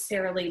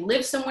necessarily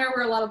live somewhere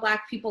where a lot of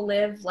black people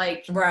live,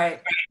 like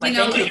right, like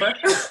Vancouver.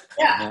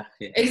 Yeah,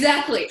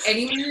 exactly.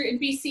 Anywhere in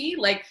BC,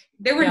 like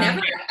there were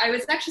never, I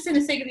was actually saying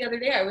to Sega the other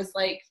day, I was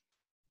like,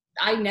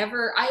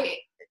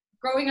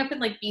 growing up in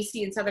like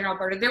BC and Southern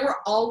Alberta, there were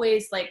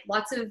always like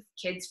lots of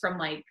kids from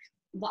like,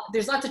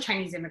 there's lots of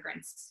Chinese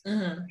immigrants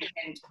and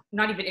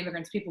not even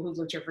immigrants, people who've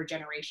lived here for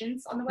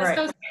generations on the West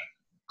Coast.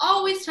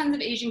 Always tons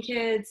of Asian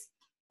kids,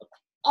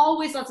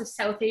 always lots of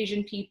South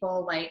Asian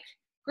people, like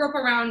grew up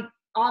around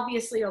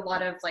obviously a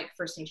lot of like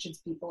First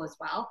Nations people as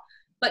well,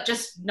 but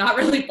just not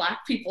really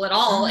black people at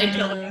all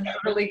until the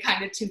early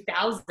kind of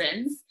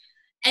 2000s.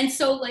 And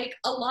so like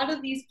a lot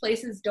of these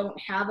places don't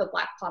have a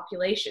black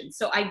population.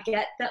 So I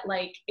get that,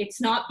 like,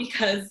 it's not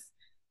because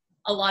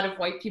a lot of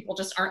white people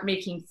just aren't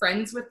making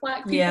friends with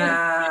black people.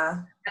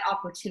 Yeah. That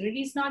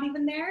opportunity's not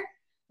even there.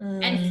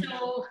 And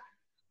so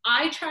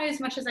I try as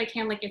much as I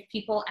can, like if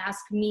people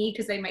ask me,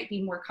 because they might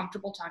be more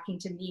comfortable talking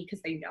to me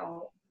because they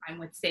know I'm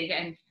with Sega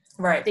and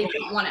they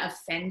don't want to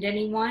offend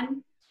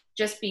anyone,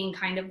 just being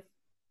kind of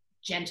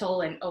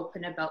gentle and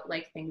open about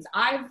like things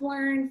I've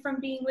learned from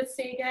being with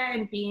Sega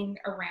and being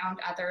around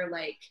other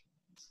like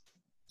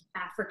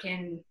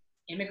African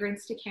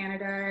immigrants to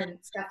Canada and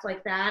stuff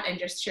like that, and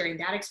just sharing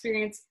that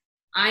experience.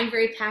 I'm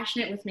very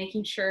passionate with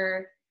making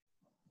sure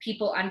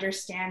people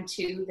understand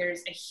too,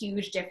 there's a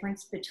huge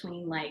difference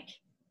between like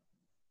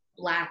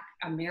Black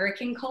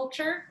American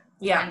culture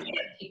and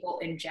people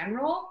in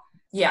general.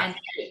 And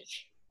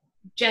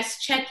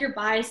just check your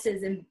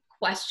biases and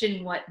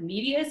question what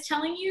media is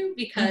telling you,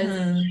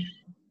 because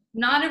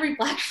not every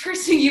black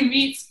person you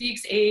meet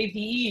speaks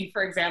AAVE,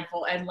 for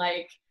example, and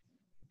like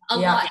a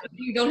lot,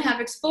 you don't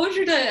have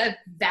exposure to a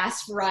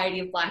vast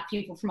variety of black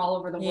people from all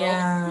over the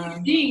world. What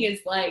you're seeing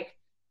is like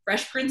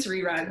Fresh Prince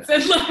reruns,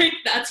 and like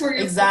that's where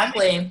you're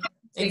exactly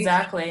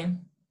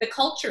the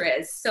culture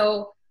is.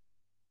 So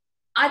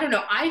I don't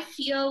know, I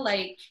feel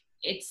like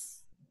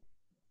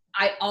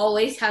I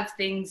always have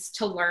things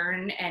to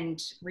learn and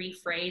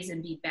rephrase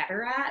and be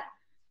better at.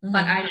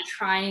 But I'm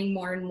trying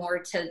more and more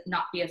to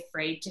not be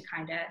afraid to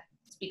kind of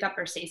speak up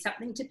or say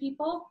something to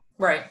people.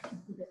 Right.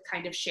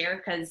 Kind of share,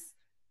 because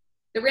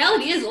the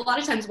reality is a lot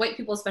of times white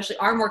people especially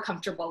are more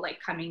comfortable like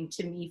coming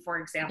to me, for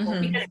example,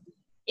 because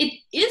it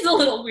is a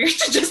little weird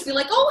to just be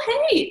like,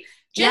 oh, hey,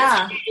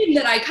 just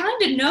that I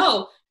kind of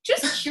know,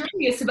 just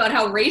curious about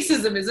how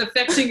racism is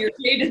affecting your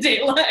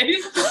day-to-day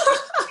life.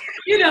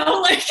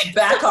 Like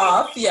back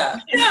off. Yeah,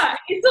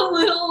 it's a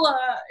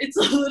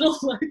little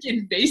like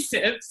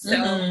invasive. So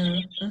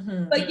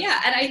but yeah,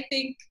 and I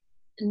think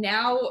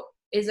now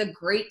is a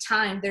great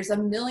time. There's a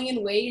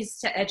million ways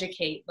to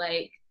educate.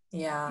 Like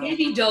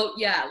maybe don't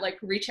like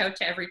reach out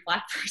to every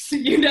black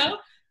person,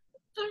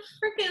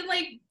 freaking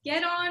like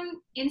get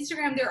on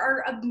Instagram. There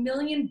are a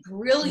million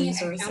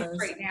brilliant accounts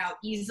right now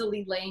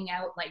easily laying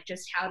out like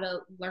just how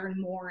to learn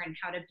more and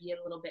how to be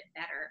a little bit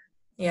better.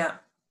 Yeah.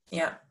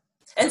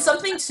 And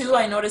something too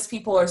I notice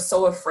people are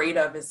so afraid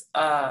of is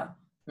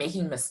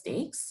making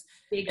mistakes.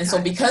 And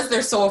so because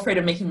they're so afraid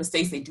of making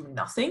mistakes, they do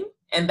nothing.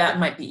 And that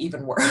might be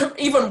even worse.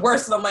 Even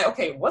worse. And I'm like,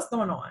 okay, what's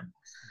going on?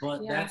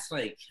 But that's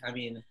like, I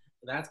mean,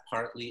 that's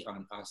partly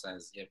on us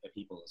as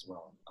people as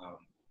well.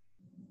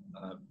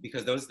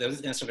 Because there was an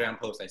Instagram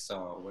post I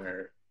saw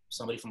where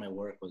somebody from my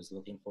work was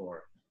looking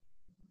for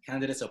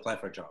candidates to apply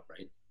for a job,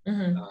 right?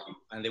 Mm-hmm.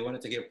 And they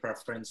wanted to give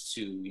preference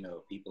to,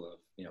 people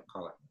of,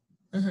 color.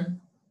 Mm-hmm.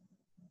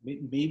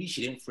 Maybe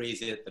she didn't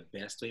phrase it the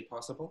best way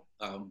possible,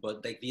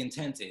 but like the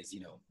intent is,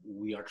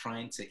 we are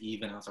trying to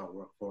even out our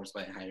workforce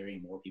by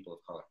hiring more people of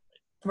color.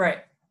 Right.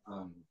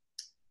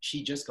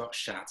 She just got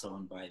shat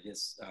on by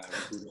this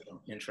recruiter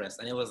from Pinterest,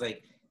 and it was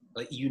like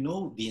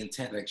the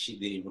intent. Like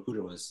the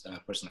recruiter was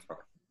a person of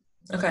color.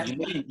 Okay.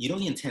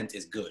 The intent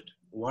is good.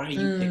 Why are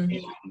you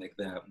picking like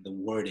the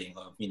wording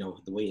of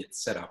the way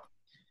it's set up?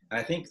 And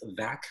I think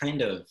that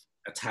kind of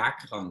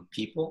attack on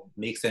people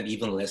makes them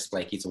even less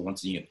likely to want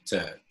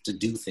to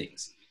do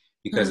things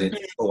because I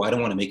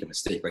don't want to make a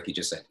mistake, like you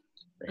just said.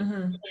 Right?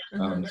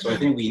 Mm-hmm. So I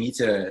think we need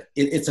to.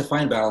 It's a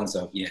fine balance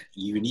of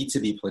you need to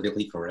be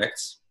politically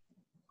correct.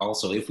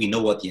 Also, if we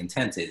know what the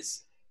intent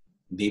is,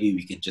 maybe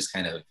we can just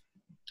kind of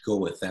go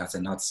with that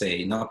and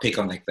not pick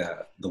on like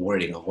the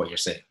wording of what you're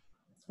saying.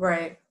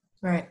 Right.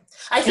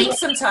 I think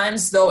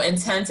sometimes though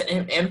intent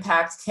and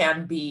impact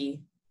can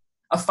be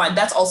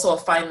that's also a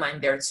fine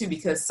line there too,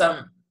 because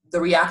the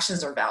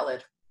reactions are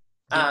valid.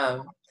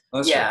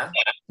 Yeah.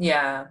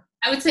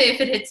 I would say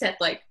if it hits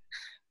at like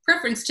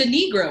preference to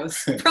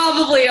Negroes,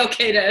 probably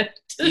okay to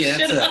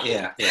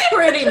yeah.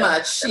 Pretty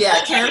much.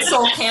 Yeah.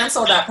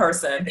 Cancel that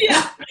person.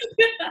 Yeah.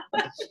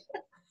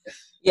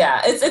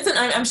 Yeah.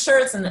 I'm sure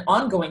it's an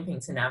ongoing thing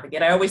to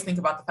navigate. I always think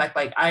about the fact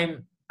like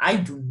I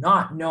do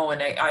not know.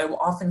 And I will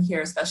often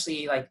hear,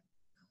 especially like,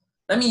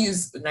 let me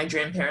use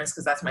Nigerian parents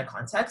because that's my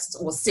context,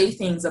 will say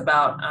things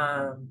about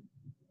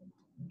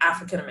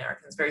African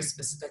Americans, very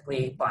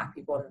specifically Black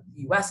people in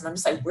the US. And I'm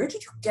just like, where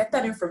did you get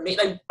that information?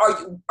 Like,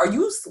 are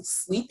you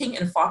sleeping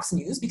in Fox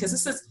News? Because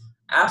this is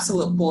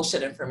absolute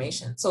bullshit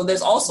information. So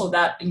there's also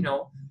that,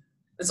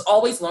 there's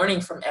always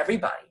learning from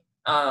everybody.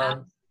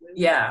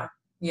 Yeah.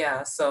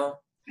 So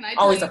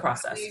always a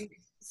process.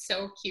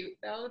 So cute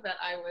though, that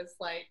I was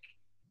like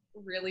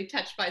really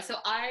touched by. So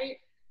I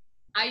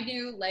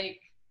knew like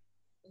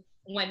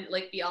when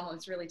like the album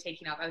was really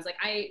taking off, I was like,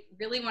 I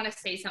really want to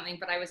say something,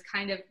 but I was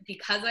kind of,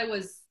 because I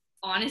was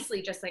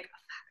honestly just like,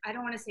 I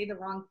don't want to say the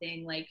wrong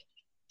thing. Like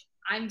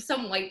I'm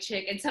some white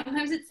chick. And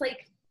sometimes it's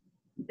like,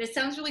 this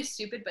sounds really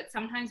stupid, but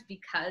sometimes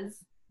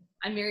because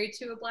I'm married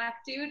to a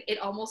Black dude, it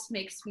almost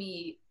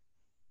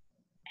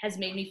has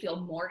made me feel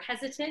more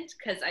hesitant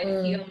because I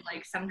feel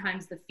like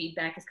sometimes the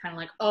feedback is kind of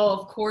like, oh,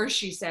 of course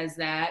she says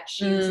that.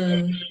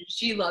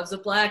 She loves a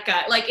Black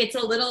guy. Like it's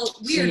a little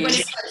weird,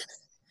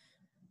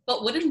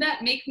 but wouldn't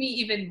that make me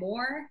even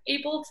more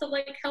able to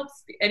like help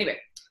anyway,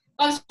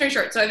 long story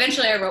short, so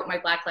eventually I wrote my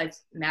Black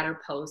Lives Matter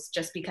post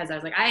just because I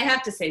was like, I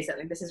have to say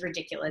something. This is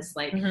ridiculous.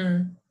 Like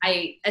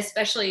I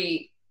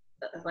especially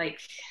like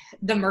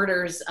the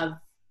murders of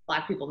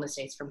Black people in the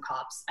States from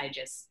cops. I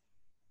just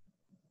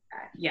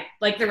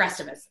like the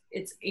rest of us,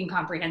 it's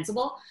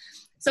incomprehensible.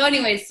 So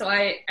anyways, so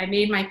I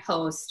made my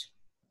post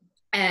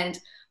and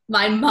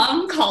my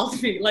mom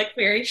called me like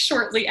very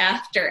shortly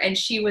after and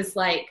she was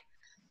like,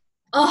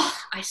 oh,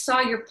 I saw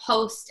your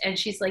post. And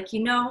she's like,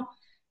 and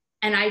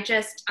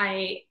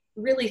I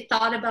really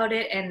thought about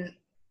it. And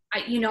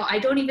I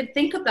don't even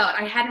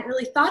I hadn't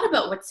really thought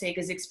about what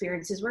Sega's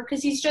experiences were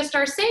because he's just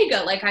our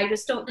Sega. Like, I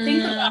just don't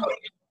think about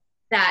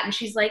that. And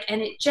she's like,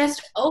 and it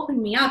just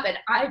opened me up. And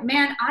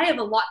I have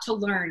a lot to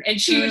learn.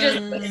 And she was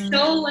just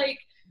so like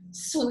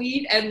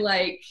sweet and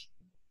like,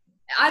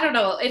 I don't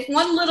know, if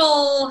one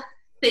little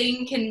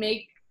thing can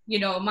make,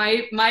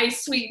 my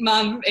sweet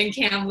mom in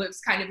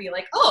Kamloops kind of be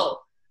like, oh,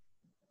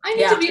 I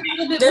need to be a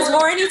little bit There's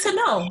more I need to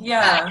know.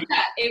 Yeah.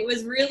 It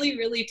was really,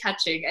 really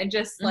touching. And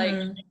just like,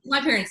 my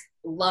parents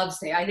love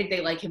Sega. I think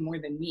they like him more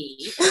than me.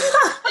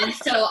 And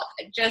so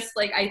just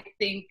like, I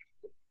think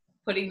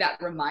putting that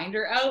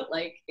reminder out,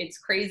 like, it's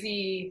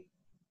crazy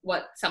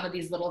what some of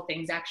these little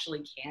things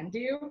actually can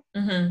do.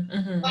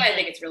 But I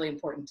think it's really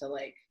important to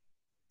like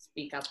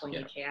speak up when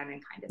you can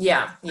and kind of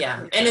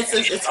and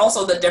it's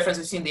also the difference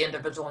between the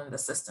individual and the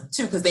system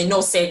too, because they know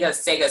Sega.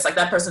 It's like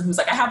that person who's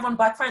like, I have one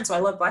Black friend, so I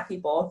love Black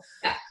people.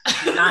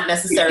 Not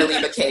necessarily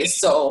the case.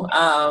 So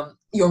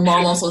your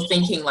mom also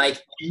thinking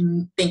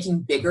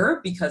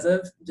bigger because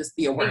of just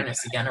the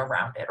awareness again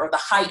around it, or the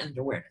heightened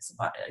awareness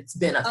about it. It's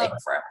been a thing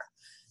forever.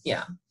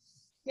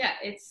 Yeah,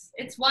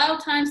 it's wild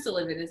times to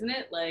live in, isn't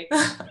it? Like,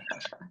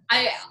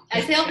 I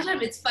say all the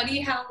time, it's funny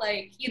how,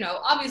 like,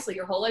 obviously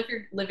your whole life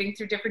you're living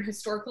through different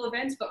historical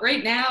events, but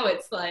right now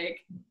it's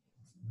like,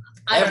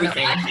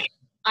 everything.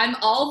 I'm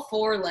all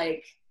for,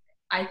 like,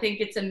 I think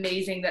it's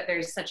amazing that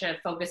there's such a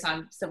focus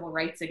on civil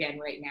rights again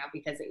right now,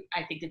 because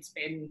I think it's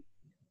been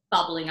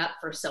bubbling up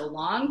for so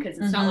long, because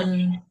it's not like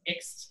it's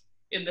fixed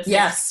in the 60s.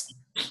 Yes,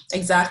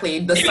 exactly.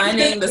 The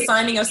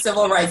signing of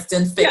civil rights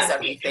didn't fix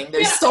everything.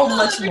 There's so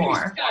much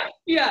more.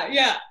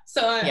 Yeah.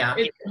 So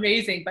it's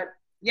amazing, but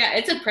yeah,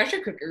 it's a pressure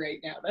cooker right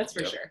now. That's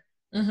for sure.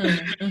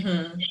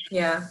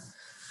 Yeah.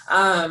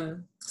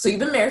 So you've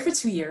been married for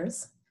 2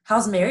 years.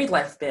 How's married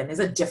life been? Is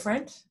it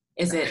different?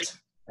 Is it?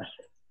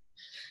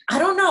 I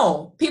don't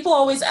know. People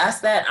always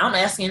ask that. I'm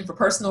asking for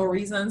personal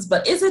reasons,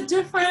 but is it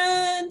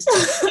different?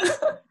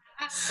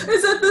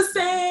 Is it the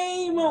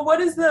same? Or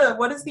what's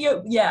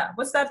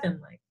that been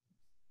like?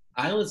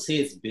 I would say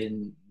it's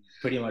been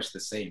pretty much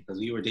the same, because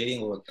we were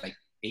dating like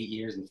 8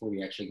 years before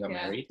we actually got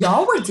married.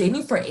 Y'all were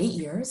dating for 8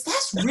 years?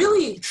 That's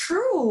really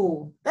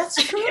true. That's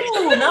true.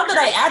 Now that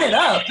I add it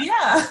up,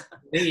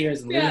 8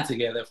 years and living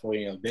together for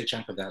a big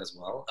chunk of that as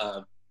well.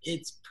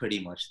 It's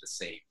pretty much the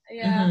same.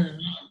 Yeah.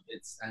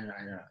 It's I don't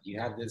know. You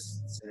have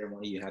this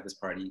ceremony, you have this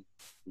party,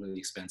 really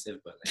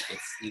expensive, but like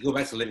you go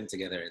back to living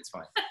together, it's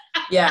fine.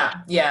 Yeah.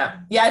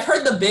 I've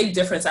heard the big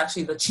difference,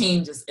 actually, the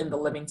changes in the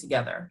living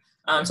together.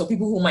 So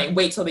people who might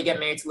wait till they get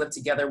married to live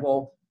together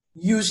will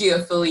usually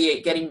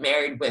affiliate getting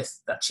married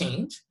with the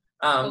change,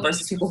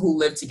 versus people who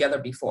lived together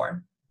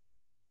before.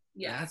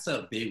 Yeah, that's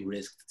a big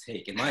risk to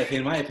take, in my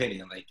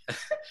opinion. Like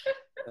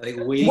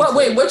waiting.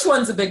 Wait, which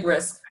one's a big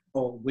risk?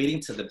 Waiting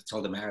till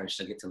the marriage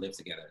to get to live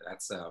together.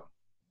 That's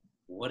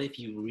what if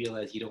you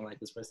realize you don't like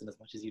this person as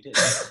much as you did?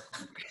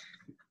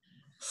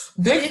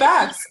 Big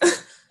facts.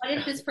 What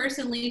if this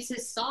person leaves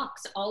his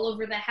socks all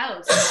over the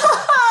house?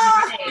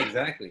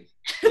 Exactly.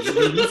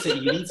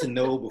 You need to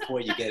know before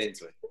you get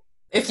into it.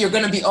 If you're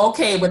going to be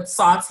okay with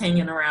socks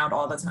hanging around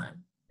all the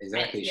time.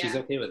 Exactly. She's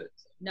okay with it.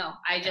 No,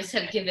 I just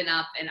have given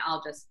up, and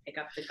I'll just pick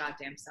up the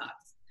goddamn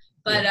socks.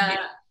 But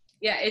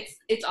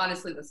it's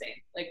honestly the same.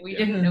 Like, we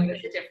didn't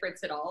notice the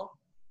difference at all,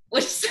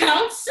 which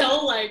sounds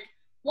so like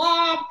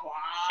wah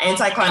wah.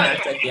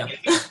 Anticlimactic, yeah.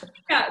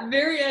 Yeah,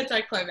 very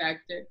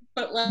anticlimactic.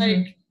 But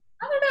like,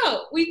 I don't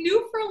know. We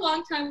knew for a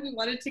long time we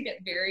wanted to get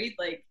married.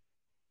 Like,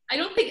 I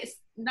don't think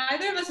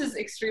neither of us is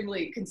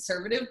extremely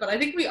conservative, but I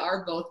think we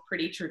are both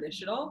pretty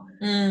traditional,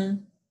 to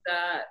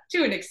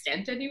an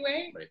extent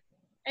anyway. Right.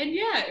 And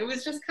yeah, it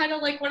was just kind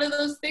of like one of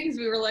those things.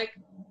 We were like,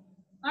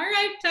 all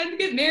right, time to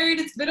get married.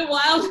 It's been a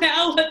while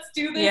now. Let's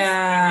do this.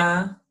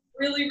 Yeah.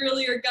 Really,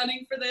 really are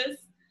gunning for this.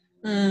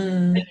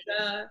 And,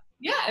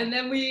 and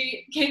then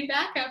we came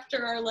back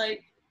after our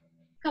like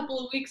couple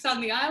of weeks on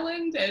the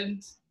island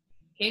and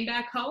came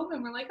back home,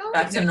 and we're like, oh,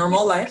 back to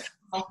normal life.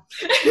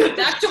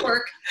 Back to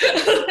work.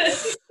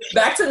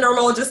 Back to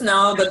normal. Just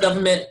now the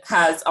government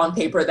has on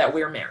paper that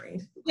we're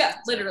married. Yeah,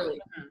 literally.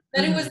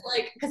 Then it was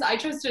like, because I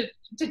chose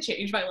to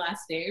change my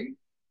last name,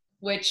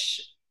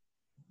 which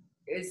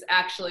is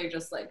actually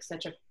just like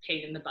such a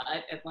pain in the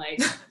butt, and like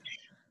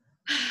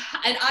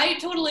and I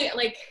totally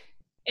like,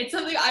 it's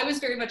something I was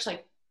very much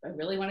like, I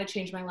really want to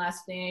change my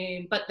last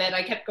name, but then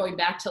I kept going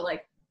back to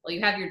like, well,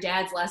 you have your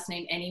dad's last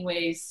name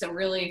anyways, so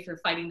really if you're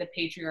fighting the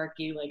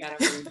patriarchy, like, I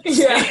don't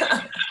really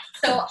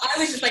So I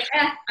was just like,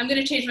 I'm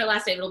gonna change my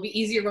last name. It'll be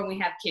easier when we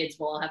have kids,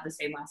 we'll all have the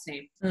same last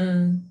name.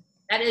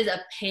 That is a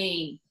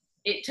pain.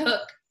 It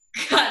took,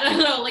 I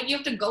don't know, like, you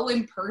have to go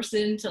in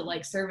person to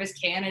like Service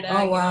Canada.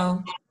 Oh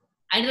wow.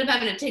 I ended up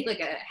having to take like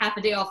a half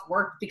a day off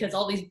work because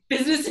all these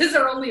businesses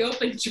are only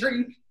open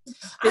during.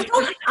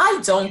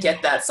 I don't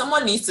get that.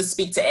 Someone needs to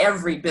speak to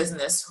every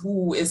business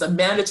who is a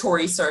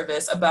mandatory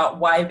service about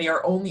why they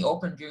are only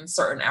open during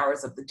certain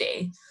hours of the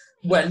day,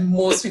 when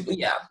most people,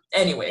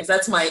 Anyways,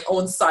 that's my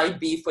own side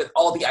beef with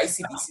all the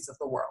ICBCs of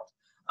the world.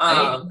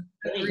 Let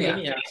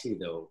me ask you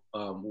though,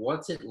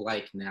 what's it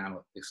like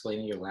now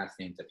explaining your last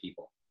name to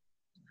people?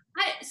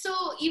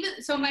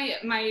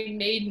 My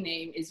maiden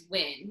name is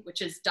Wynn,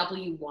 which is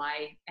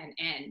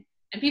W-Y-N-N,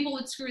 and people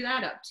would screw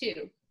that up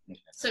too. Okay.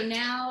 So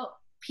now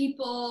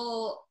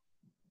people,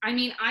 I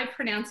mean, I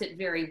pronounce it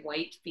very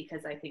white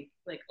because I think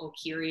like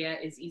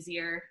Okiria is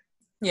easier.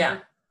 Yeah.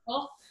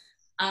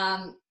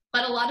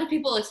 But a lot of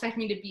people expect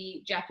me to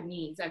be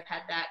Japanese. I've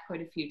had that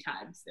quite a few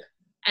times. Yeah.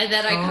 And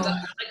then I come up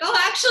like, oh,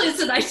 actually,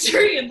 it's a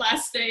Nigerian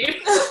last name.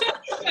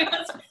 My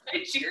husband's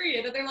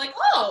Nigerian. And they're like,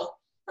 oh.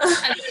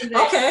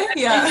 Okay,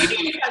 yeah.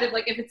 Kind of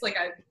like, if it's like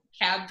a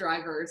cab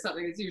driver or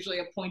something, it's usually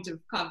a point of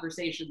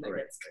conversation that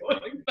gets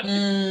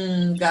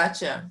going.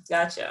 Gotcha.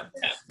 Yeah.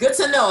 Good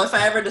to know. If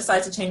I ever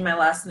decide to change my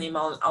last name,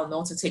 I'll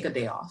know to take a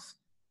day off.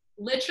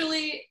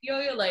 Literally,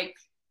 Yo-Yo, like,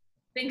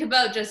 think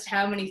about just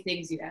how many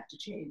things you have to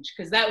change,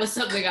 because that was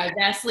something I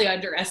vastly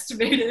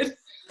underestimated.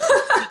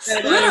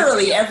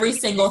 Literally every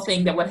single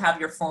thing that would have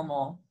your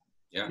formal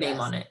name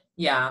on it.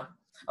 Yeah.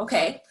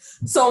 Okay.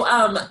 So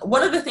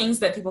one of the things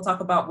that people talk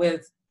about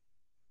with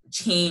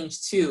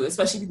change too,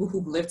 especially people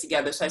who've lived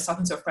together. So I was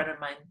talking to a friend of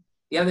mine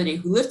the other day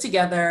who lived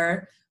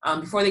together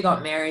before they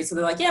got married. So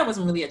they're like, yeah, it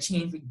wasn't really a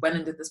change. We went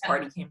and did this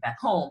party, came back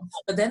home.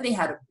 But then they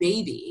had a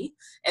baby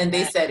and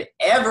they said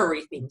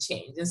everything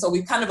changed. And so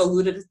we've kind of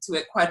alluded to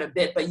it quite a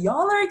bit, but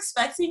y'all are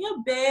expecting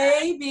a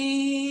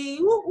baby.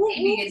 Woo, woo,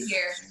 Baby woo. is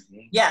here.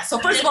 Yeah. So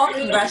first of all,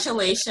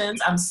 congratulations.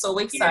 I'm so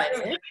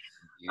excited.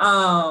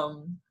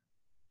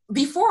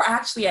 Before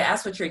actually I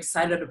asked what you're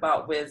excited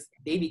about with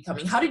baby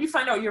coming, how did you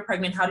find out you're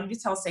pregnant? How did you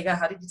tell Sega?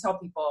 How did you tell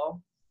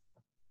people?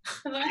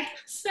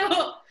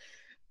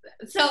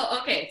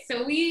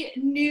 So we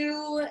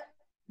knew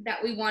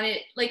that we wanted,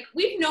 like,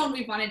 we've known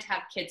we wanted to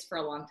have kids for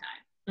a long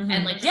time. Mm-hmm.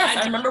 And like, yes,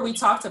 I remember we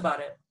talked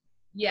about it.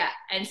 Yeah.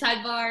 And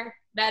sidebar,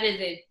 that is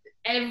it.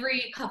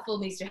 Every couple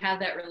needs to have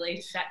that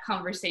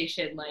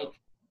conversation like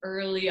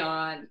early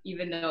on,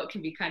 even though it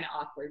can be kind of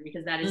awkward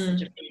because that is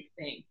such a big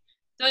thing.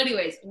 So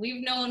anyways,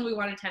 we've known we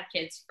wanted to have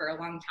kids for a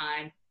long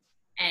time,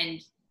 and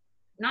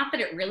not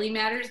that it really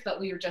matters, but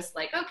we were just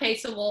like, okay,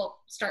 so we'll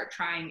start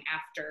trying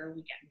after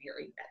we get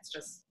married. That's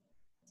just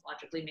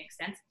logically makes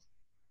sense.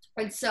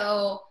 And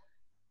so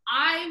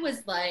I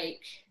was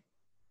like,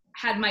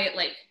 had my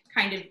like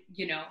kind of,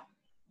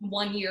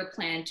 1 year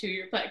plan, 2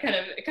 year plan,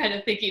 kind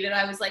of thinking that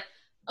I was like,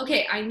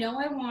 okay, I know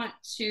I want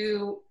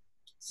to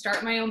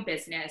start my own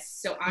business.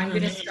 So I'm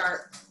going to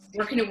start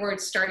working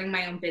towards starting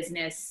my own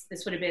business.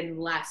 This would have been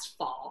last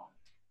fall.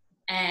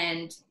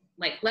 And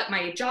like, let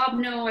my job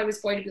know I was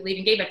going to be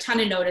leaving, gave a ton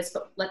of notice,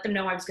 but let them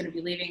know I was going to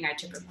be leaving. I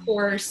took a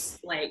course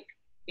like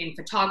in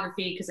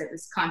photography because it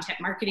was content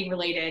marketing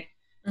related.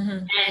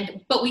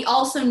 But we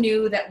also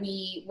knew that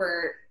we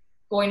were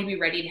going to be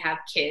ready to have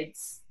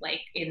kids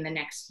like in the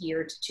next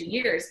year to 2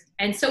 years.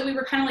 And so we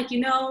were kind of like,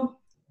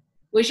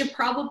 we should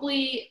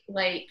probably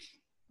like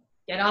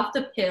get off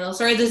the pill.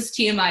 Sorry, this is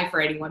TMI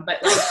for anyone,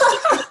 but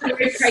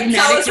like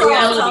pragmatic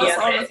reality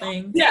of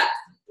it. Yeah.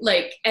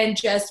 Like, and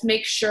just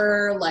make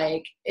sure,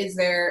 like, is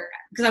there,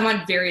 because I'm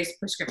on various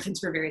prescriptions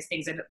for various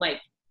things, and like,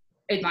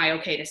 am I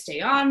okay to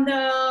stay on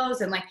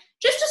those? And like,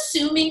 just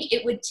assuming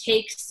it would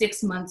take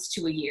 6 months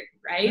to a year,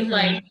 right?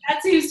 Like,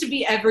 that seems to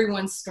be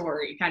everyone's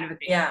story kind of a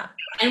thing. Yeah.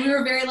 And we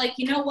were very like,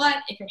 you know what?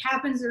 If it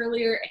happens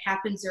earlier, it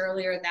happens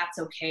earlier. That's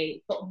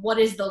okay. But what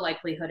is the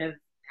likelihood of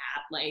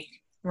that? Like,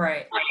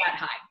 right. Not that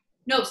high.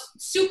 No,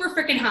 super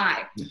freaking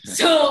high.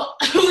 So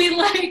we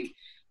like,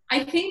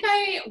 I think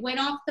I went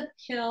off the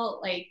pill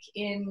like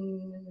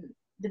in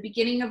the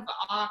beginning of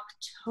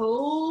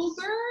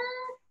October.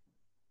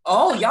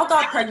 Oh, y'all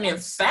got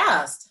pregnant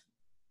fast.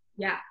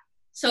 Yeah.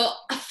 So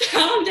I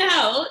found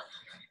out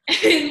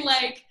in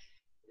like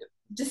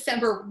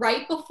December,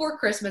 right before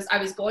Christmas. I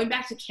was going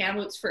back to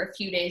Kamloops for a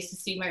few days to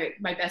see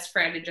my best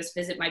friend and just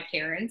visit my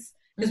parents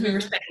because we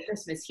were spending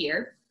Christmas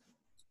here.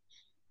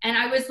 And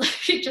I was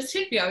like, it just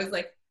hit me. I was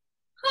like,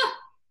 I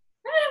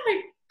haven't had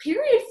my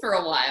period for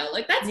a while.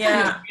 Like, that's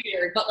kind of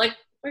weird. But like,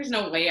 there's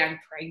no way I'm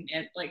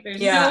pregnant. Like,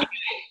 there's no way.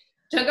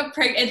 Took a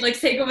pregnant, and like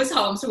Seiko was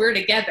home, so we were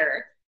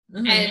together.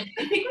 And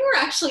I think we were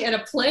actually at a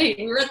play.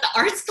 We were at the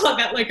arts club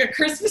at like a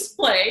Christmas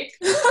play.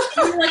 And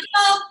we were like,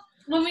 oh,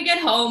 when we get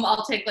home,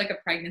 I'll take like a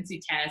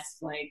pregnancy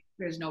test. Like,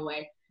 there's no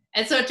way.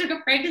 And so I took a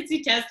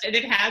pregnancy test, and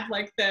it had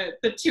like the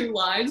 2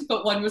 lines,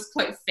 but one was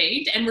quite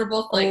faint. And we're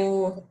both like,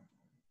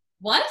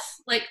 what?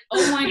 Like,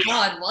 oh my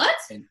God, what?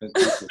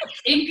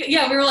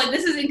 Yeah, we were like,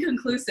 this is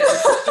inconclusive.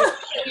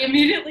 We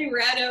immediately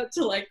ran out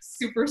to like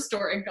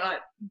Superstore and got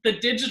the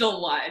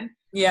digital one.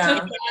 Yeah.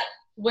 Took that,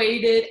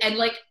 waited, and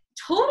like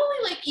totally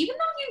like, even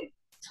though you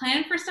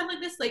plan for stuff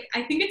like this, like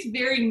I think it's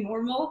very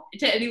normal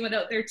to anyone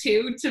out there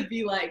too to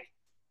be like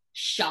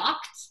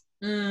shocked.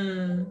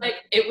 Like,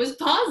 it was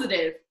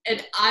positive,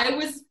 and I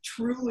was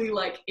truly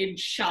like in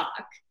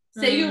shock.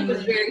 Seiyu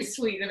was very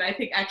sweet and I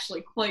think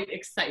actually quite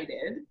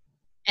excited.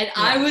 And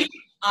I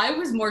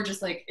was more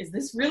just like, is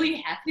this really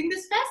happening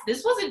this fast?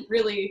 This wasn't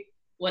really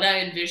what I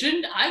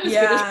envisioned. I was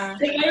going to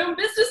take my own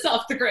business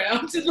off the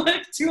ground and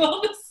like do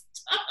all this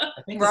stuff.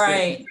 I think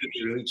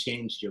it really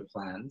changed your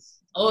plans.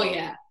 Oh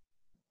yeah.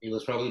 It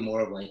was probably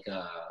more of like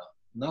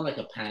not like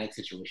a panic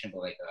situation,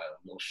 but like a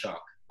little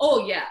shock.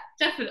 Oh yeah,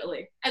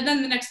 definitely. And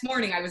then the next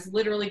morning, I was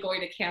literally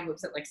going to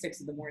Kamloops at like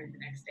 6 a.m. the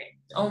next day.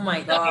 Oh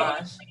my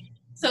gosh.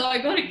 So I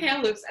go to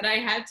Kamloops, and I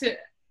had to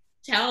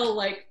tell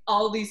like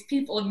all these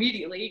people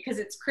immediately because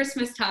it's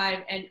Christmas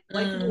time, and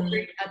like we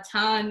drink a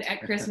ton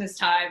at Christmas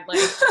time. Like,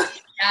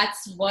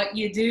 that's what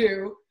you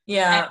do.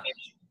 Yeah.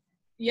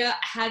 And,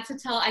 had to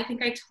tell. I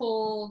think I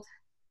told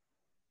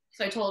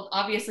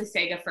obviously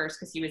Sega first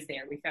because he was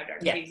there. We found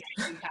out. Yeah.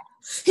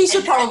 He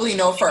should probably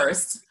know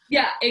first.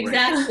 Yeah,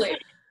 exactly.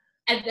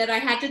 And then I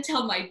had to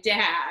tell my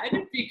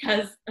dad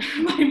because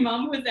my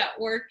mom was at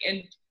work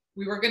and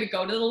we were going to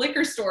go to the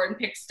liquor store and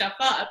pick stuff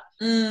up.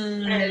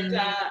 And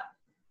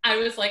I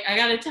was like, I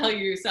got to tell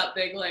you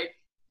something. Like,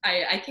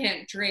 I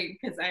can't drink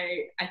because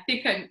I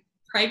think I'm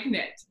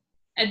pregnant.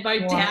 And my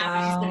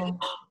dad was like,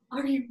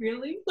 are you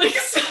really? Like,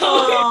 so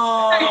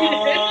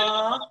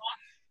excited.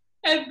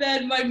 And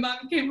then my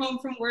mom came home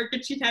from work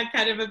and she'd had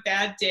kind of a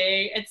bad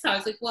day. And so I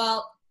was like,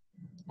 well,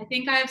 I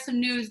think I have some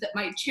news that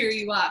might cheer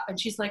you up. And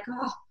she's like,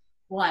 oh,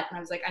 what? And I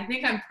was like, I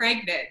think I'm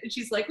pregnant. And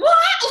she's like, what?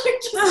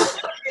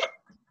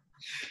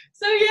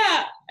 So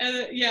yeah,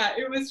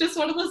 it was just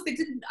one of those things.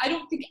 I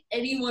don't think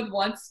anyone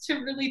wants to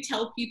really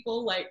tell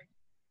people like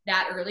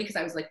that early, because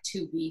I was like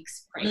 2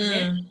 weeks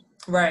pregnant.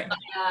 Right.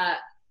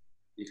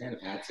 You kind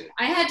of had to.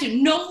 I had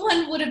to. No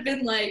one would have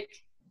been like,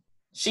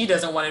 she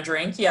doesn't want to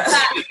drink. Yeah.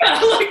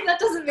 Like, that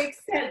doesn't make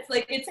sense.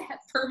 Like, it's a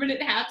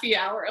permanent happy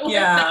hour. Like,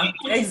 yeah,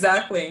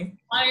 exactly.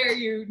 Why are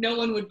you? No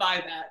one would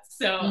buy that.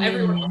 So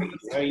everyone.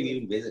 Why are you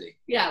even visiting?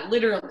 Yeah,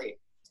 literally.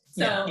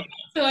 So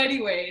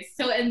anyway,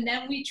 and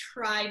then we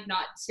tried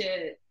not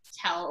to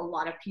tell a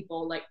lot of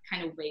people, like,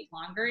 kind of wait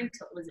longer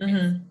until it was a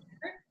bit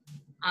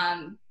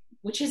sooner,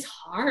 which is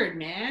hard,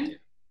 man.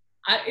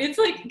 It's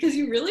like, because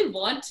you really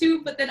want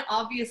to, but then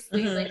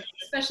obviously, like,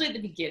 especially at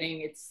the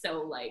beginning, it's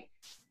so like,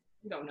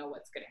 you don't know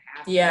what's gonna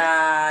happen.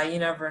 Yeah, you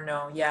never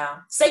know.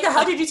 Yeah. Sega,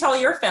 how did you tell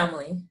your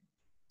family?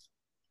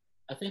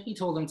 I think we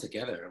told them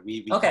together.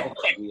 We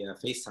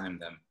FaceTimed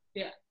them.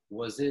 Yeah.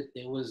 Was it?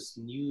 It was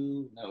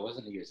No, it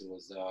wasn't New Year's. It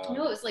was. No,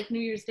 it was like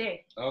New Year's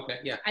Day. Okay.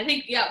 Yeah. I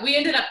think we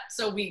ended up.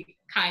 So we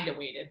kind of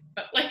waited,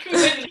 but like we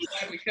waited as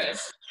long as we could.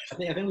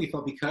 I think we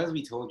felt, because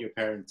we told your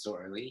parents so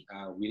early,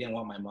 we didn't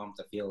want my mom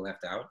to feel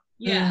left out.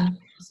 Yeah.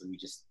 So we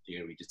just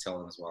tell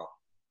them as well.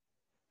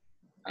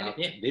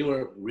 They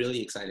were really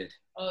excited.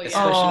 Oh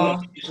yeah.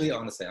 Especially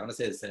honestly,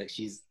 it's like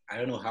I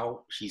don't know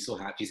how she's so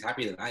happy. She's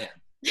happier than I am.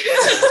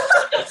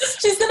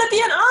 She's gonna be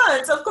an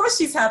aunt. Of course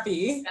she's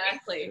happy.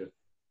 Exactly.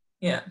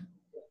 Yeah.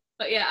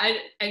 But yeah,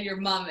 and your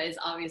mom is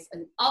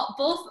obviously,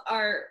 both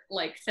our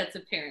like sets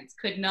of parents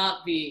could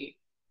not be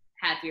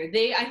happier.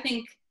 I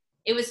think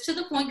it was to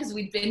the point, because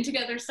we'd been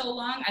together so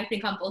long, I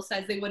think on both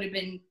sides they would have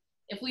been,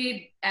 if we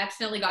had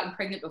accidentally gotten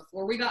pregnant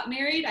before we got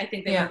married, I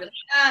think they would have been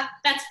like,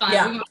 that's fine.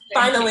 Yeah,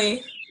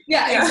 finally.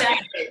 Yeah,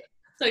 exactly.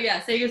 So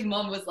yeah, Sega's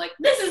mom was like,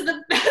 this is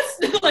the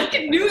best like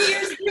New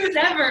Year's news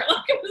ever.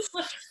 Like, it was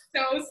like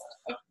so.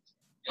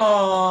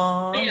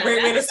 Oh,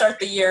 great way to start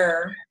the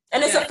year.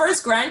 And it's the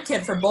first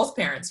grandkid for both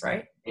parents,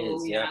 right?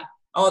 Oh yeah.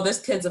 Oh, this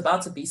kid's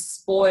about to be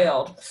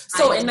spoiled.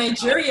 So in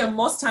Nigeria,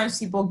 most times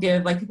people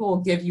will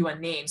give you a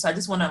name. So I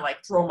just want to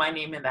like throw my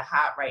name in the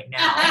hat right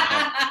now.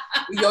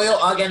 Yo-Yo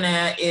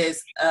Ogene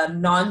is a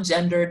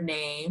non-gendered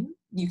name.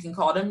 You can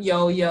call them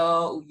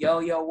Yo-Yo,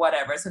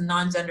 whatever. It's a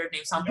non-gendered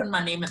name. So I'm putting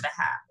my name in the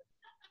hat.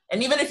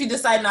 And even if you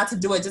decide not to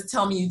do it, just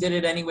tell me you did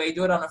it anyway.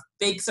 Do it on a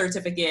fake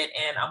certificate,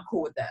 and I'm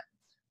cool with that.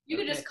 You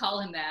could just call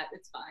him that.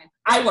 It's fine.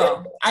 I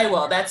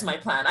will. That's my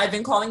plan. I've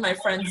been calling my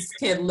friend's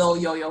kid Lil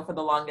Yo-Yo for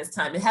the longest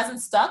time. It hasn't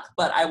stuck,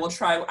 but I will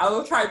try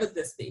with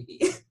this baby.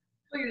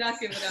 Well, you're not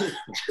giving up.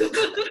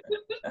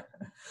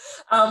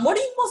 What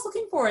are you most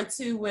looking forward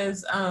to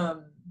with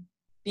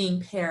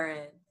being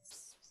parents?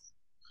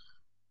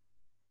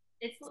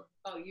 You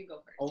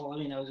go first. Oh, I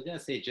mean, I was gonna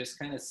say, just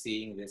kind of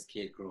seeing this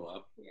kid grow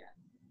up. Yeah.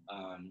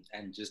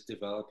 And just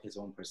develop his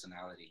own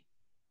personality.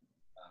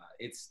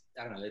 I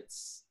don't know,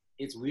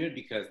 it's weird,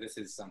 because this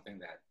is something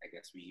that I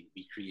guess we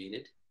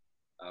created.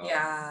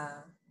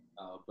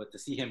 But to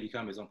see him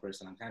become his own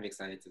person, I'm kind of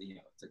excited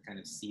to kind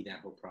of see that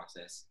whole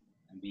process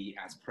and be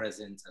as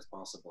present as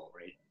possible,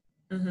 right?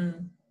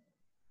 Mm-hmm.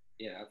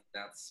 Yeah,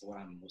 that's what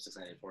I'm most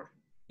excited for.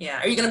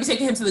 Yeah. Are you going to be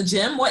taking him to the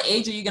gym? What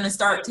age are you going to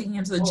start taking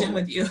him to the gym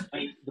with you?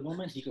 The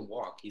moment he can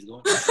walk, he's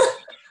going.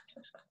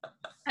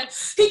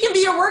 He can be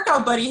your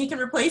workout buddy. He can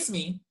replace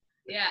me.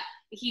 Yeah,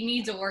 he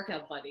needs a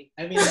workout buddy.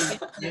 I mean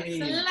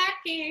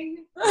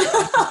slacking.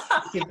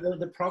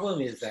 The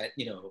problem is that,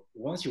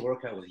 once you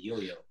work out with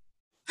Yo-Yo,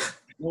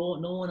 no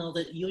one else,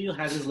 that Yo-Yo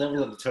has this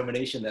level of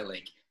determination that,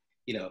 like,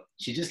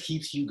 she just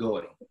keeps you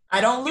going.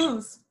 I don't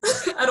lose.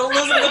 I don't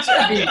lose in the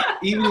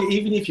gym.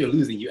 Even if you're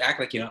losing, you act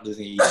like you're not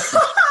losing.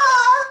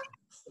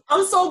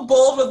 I'm so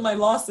bold with my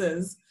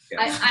losses.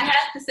 I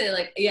have to say,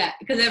 like, yeah,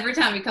 because every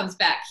time he comes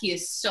back, he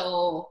is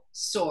so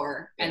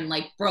sore and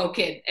like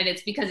broken, and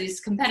it's because he's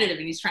competitive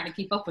and he's trying to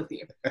keep up with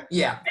you.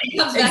 Yeah,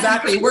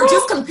 exactly. We're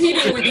just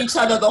competing with each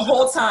other the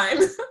whole time.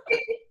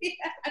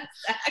 Yeah,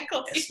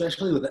 exactly.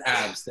 Especially with the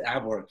abs, the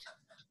ab work.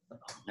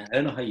 I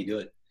don't know how you do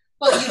it.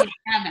 Well, you don't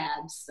have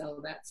abs,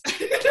 so that's.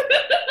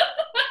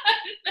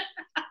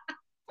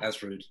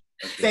 That's rude.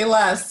 Say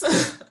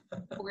less.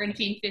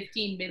 Quarantine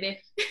 15, baby.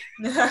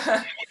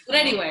 But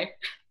anyway.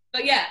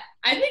 But yeah,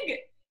 I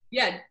think,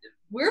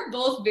 we're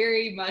both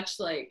very much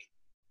like,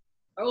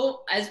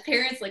 as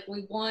parents, like,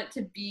 we want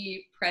to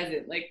be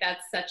present. Like,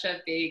 that's such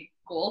a big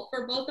goal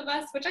for both of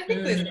us, which I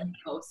think is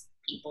most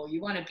people. You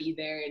want to be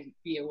there and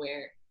be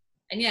aware.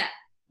 And yeah,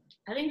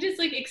 I think just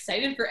like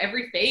excited for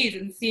every phase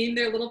and seeing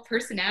their little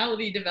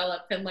personality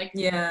develop, and like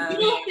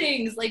little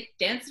things like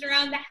dancing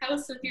around the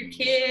house with your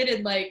kid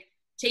and like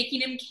taking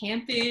him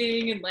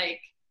camping and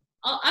like,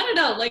 I don't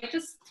know, like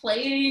just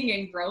playing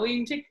and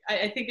growing.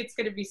 I think it's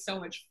going to be so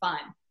much fun.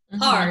 Mm-hmm.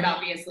 Hard,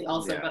 obviously,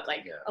 also, but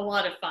like a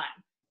lot of fun.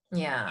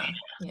 Yeah.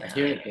 I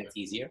hear it gets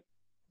easier.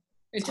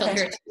 Until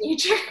you're a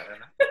teenager.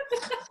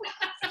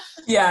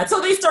 Yeah,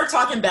 until they start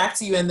talking back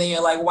to you and then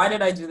you're like, why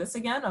did I do this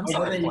again? I'm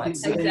sorry. What?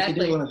 Exactly. You can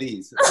do one of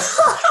these.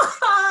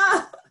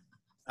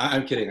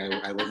 I'm kidding.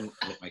 I wouldn't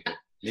hit my kid.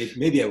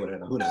 Maybe I would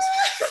have. Who knows?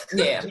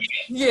 Yeah.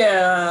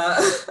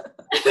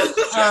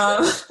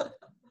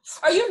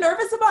 Are you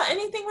nervous about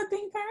anything with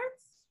being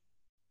parents?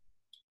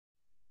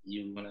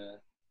 You wanna?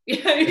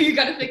 Yeah, you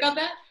got to think on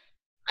that.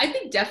 I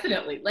think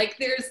definitely. Like,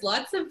 there's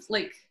lots of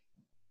like,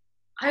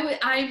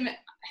 I'm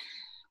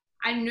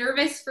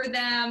nervous for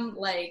them.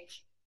 Like,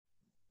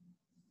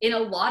 in a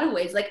lot of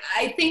ways. Like,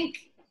 I think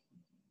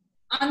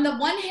on the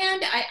one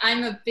hand,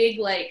 I'm a big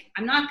like,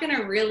 I'm not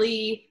gonna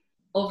really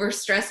over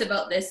stress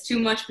about this too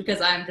much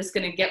because I'm just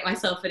going to get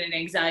myself in an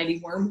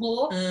anxiety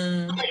wormhole.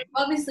 I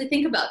obviously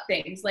think about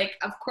things like,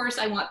 of course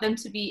I want them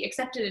to be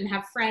accepted and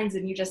have friends,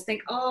 and you just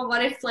think, oh,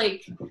 what if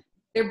like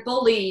they're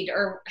bullied,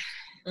 or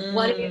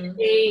what if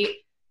they,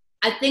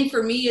 I think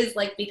for me is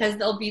like, because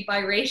they'll be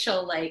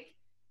biracial, like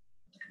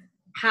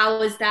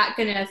how is that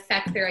going to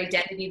affect their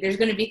identity? There's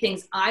going to be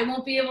things I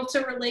won't be able to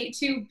relate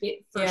to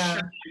for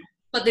sure,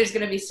 but there's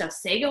going to be stuff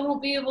Sega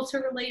won't be able to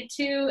relate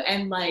to,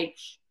 and like,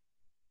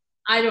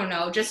 I don't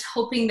know, just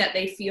hoping that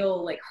they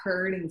feel like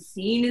heard and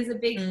seen is a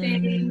big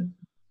thing.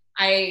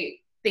 I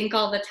think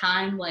all the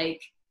time, like,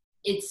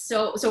 it's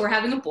so we're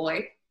having a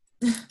boy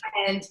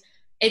and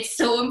it's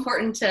so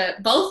important to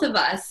both of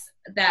us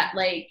that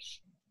like,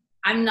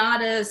 I'm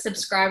not a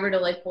subscriber to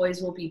like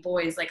boys will be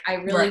boys. Like, I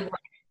really want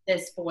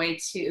this boy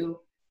to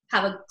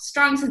have a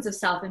strong sense of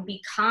self and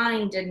be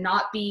kind and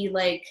not be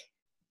like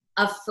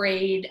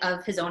afraid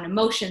of his own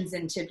emotions,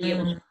 and to be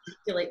able to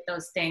articulate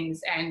those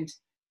things. And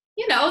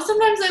you know,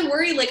 sometimes I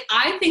worry, like,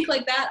 I think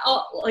like that,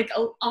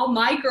 all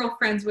my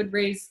girlfriends would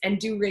raise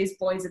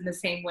boys in the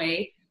same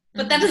way,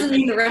 but that doesn't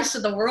mean the rest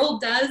of the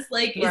world does.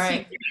 Like, is he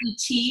getting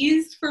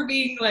teased for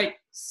being, like,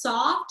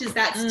 soft? Is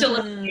that still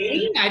a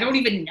thing? I don't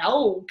even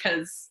know,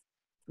 because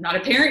I'm not a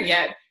parent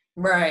yet.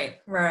 Right.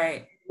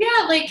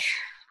 Yeah, like,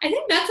 I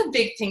think that's a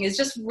big thing, is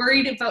just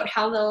worried about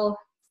how they'll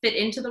fit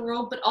into the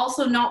world, but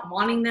also not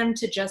wanting them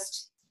to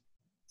just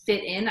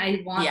fit in.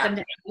 I want them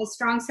to have a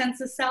strong sense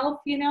of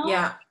self, you know?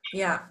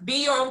 Yeah.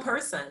 Be your own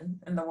person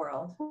in the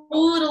world.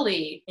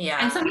 Totally. Yeah.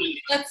 And sometimes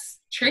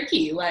that's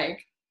tricky.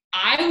 Like,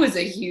 I was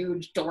a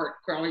huge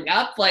dork growing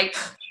up. Like,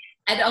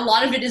 and a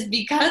lot of it is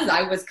because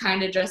I was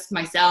kind of just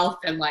myself,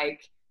 and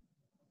like,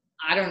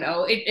 I don't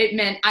know, it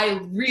meant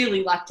I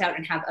really lucked out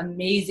and have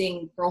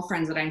amazing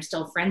girlfriends that I'm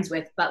still friends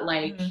with, but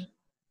like,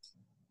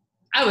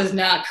 I was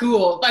not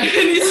cool by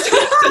any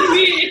stretch of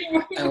me.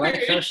 I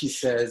like how she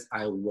says,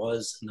 I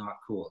was not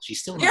cool.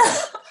 She's still not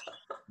cool.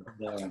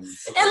 And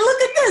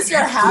look at this, you're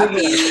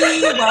happy,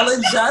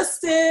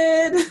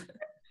 well-adjusted.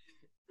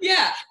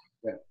 Yeah.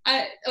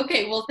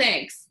 Okay, well,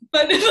 thanks.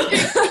 But like,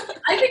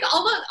 I think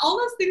all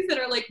those things that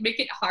are like make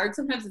it hard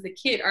sometimes as a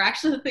kid are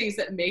actually the things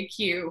that make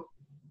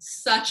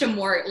such a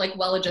more like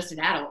well-adjusted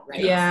adult,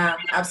 right? Yeah,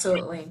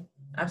 absolutely.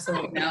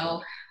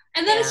 No.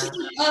 And then it's just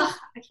like,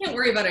 I can't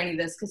worry about any of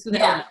this because who the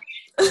hell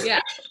knows? Yeah.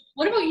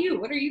 What about you?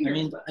 What are you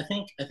nervous about? I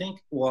think,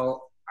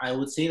 well, I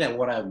would say that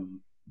what I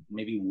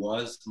maybe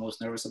was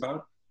most nervous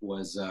about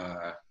was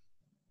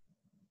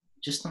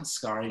just not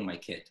scarring my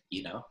kid,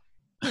 you know?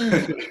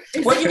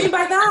 What do you mean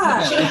by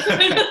that?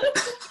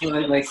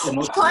 like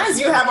what plans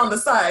you have on the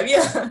side?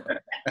 Yeah.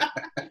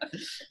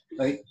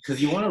 Like, because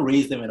you want to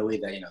raise them in a way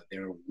that, you know,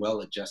 they're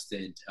well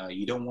adjusted.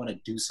 You don't want to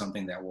do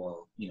something that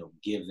will, you know,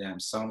 give them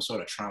some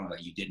sort of trauma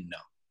that you didn't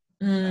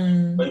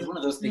know. But it's one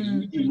of those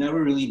things you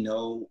never really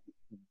know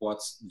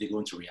what they're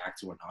going to react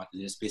to or not.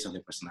 It's based on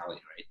their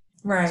personality,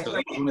 right? So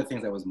like, one of the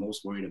things I was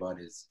most worried about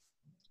is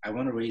I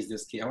want to raise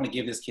this kid. I want to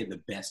give this kid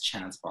the best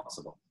chance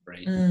possible,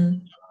 right?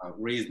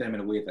 Raise them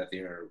in a way that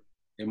they're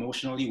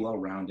emotionally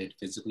well-rounded,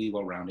 physically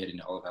well-rounded,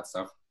 and all of that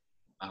stuff.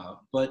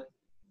 But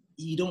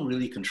you don't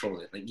really control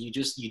it. Like, you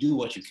do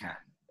what you can,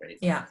 right?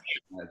 Yeah.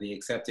 They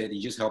accept it.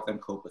 You just help them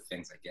cope with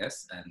things, I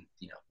guess, and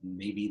you know,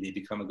 maybe they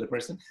become a good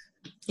person.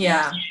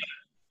 Yeah.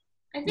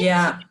 I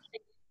think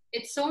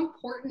it's so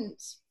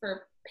important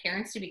for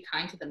parents to be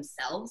kind to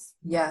themselves.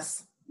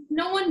 Yes.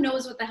 No one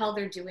knows what the hell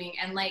they're doing,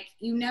 and like,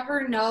 you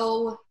never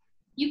know.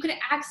 You could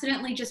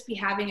accidentally just be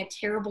having a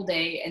terrible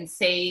day and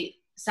say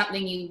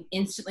something you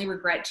instantly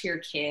regret to your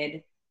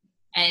kid,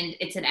 and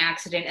it's an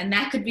accident, and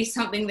that could be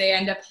something they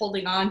end up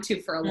holding on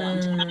to for a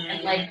long time.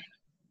 And like,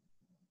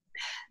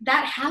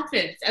 that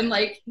happens, and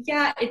like,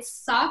 yeah, it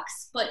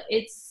sucks, but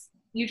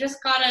you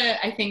just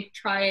gotta, I think,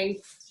 try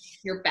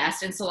your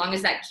best. And so long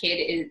as that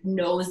kid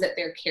knows that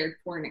they're cared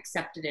for and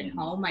accepted at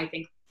home, I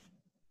think,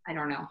 I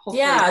don't know. Hopefully.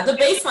 Yeah, the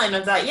baseline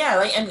of that,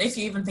 like, and if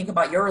you even think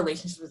about your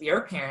relationship with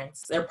your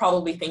parents, there are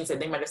probably things that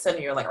they might have said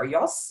and you're like, are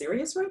y'all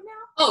serious right now?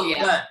 Oh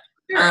yeah. But,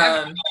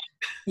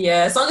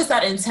 yeah, as long as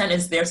that intent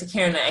is there to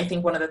care. And I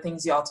think one of the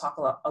things y'all talk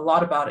a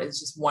lot about is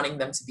just wanting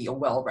them to be a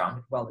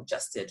well-rounded,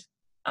 well-adjusted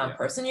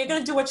person. You're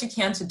going to do what you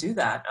can to do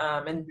that.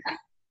 And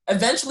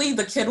eventually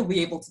the kid will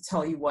be able to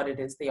tell you what it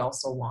is they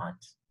also want.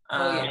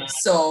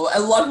 So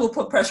a lot of people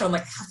put pressure on,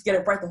 like, have to get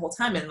it right the whole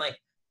time. And like,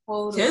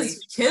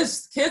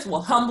 kids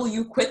will humble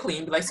you quickly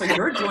and be like, so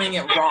you're doing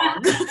it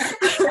wrong.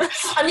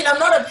 I mean, I'm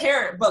not a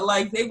parent, but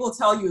like they will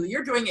tell you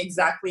you're doing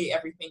exactly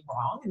everything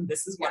wrong, and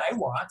this is what I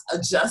want.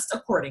 Adjust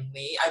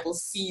accordingly. I will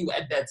see you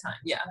at bedtime.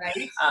 Yeah.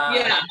 Right?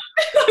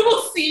 I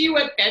will see you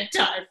at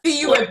bedtime. See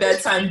you at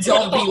bedtime.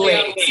 Don't be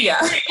late.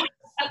 Yeah.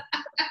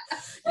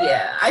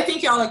 Yeah. I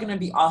think y'all are gonna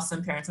be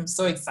awesome parents. I'm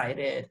so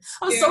excited.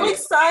 I'm so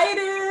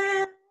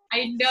excited.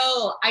 I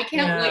know. I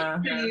can't wait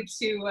for you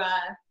to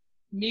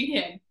meet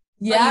him.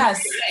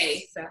 Yes.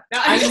 So.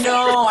 I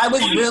know. I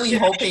was really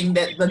hoping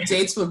that the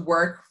dates would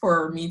work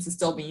for me to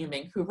still be in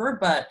Vancouver,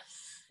 but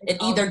it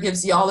either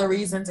gives y'all a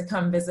reason to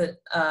come visit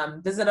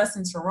us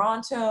in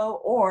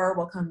Toronto, or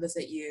we'll come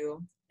visit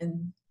you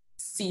and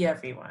see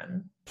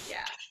everyone.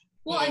 Yeah.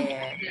 Well, and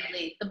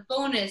definitely the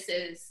bonus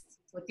is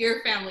with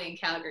your family in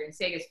Calgary and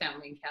Sega's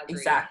family in Calgary.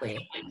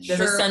 Exactly. There's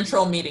a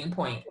central meeting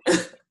point.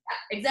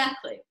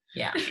 Exactly.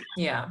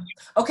 Yeah.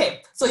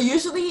 Okay. So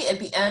usually at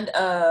the end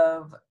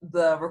of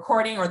the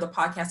recording or the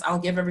podcast, I'll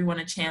give everyone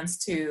a chance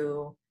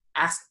to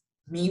ask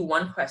me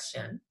one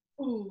question.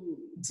 Ooh.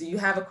 Do you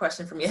have a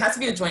question for me? It has to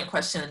be a joint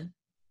question.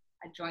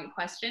 A joint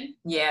question?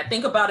 Yeah.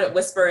 Think about it.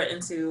 Whisper it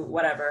into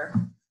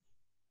whatever.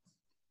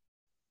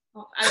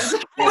 Well, I like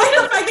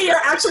the fact that you're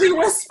actually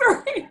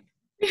whispering.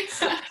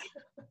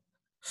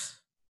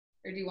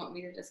 Or do you want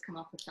me to just come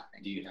up with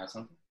something? Do you have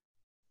something?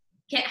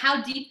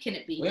 How deep can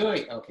it be?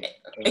 Wait. Okay.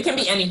 It can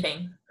be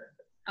anything.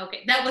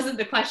 Okay, that wasn't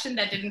the question.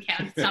 That didn't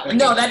count. It's not like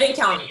no, that didn't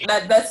count.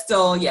 That's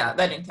still, that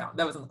didn't count.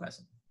 That wasn't the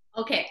question.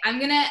 Okay,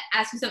 I'm gonna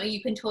ask you something.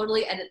 You can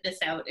totally edit this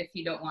out if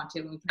you don't want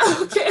to.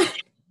 Okay.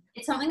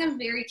 It's something I'm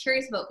very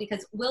curious about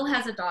because Will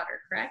has a daughter,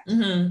 correct?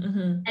 Mm-hmm,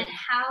 mm-hmm. And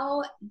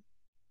how,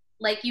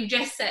 like you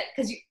just said,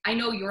 because I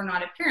know you're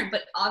not a parent,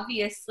 but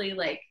obviously,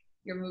 like,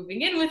 you're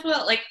moving in with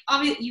Will. Like,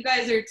 obviously, you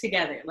guys are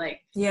together. Like,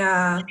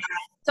 yeah.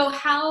 So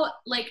how,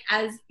 like,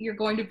 as you're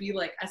going to be,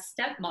 like, a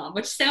stepmom,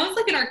 which sounds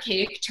like an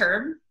archaic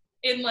term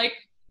in, like,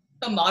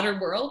 the modern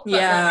world. But,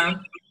 like,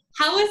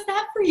 how is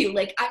that for you?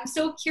 Like, I'm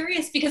so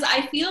curious because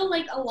I feel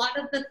like a lot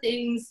of the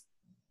things,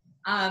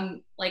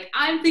 like,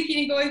 I'm thinking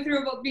and going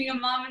through about being a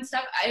mom and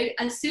stuff, I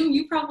assume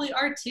you probably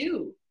are,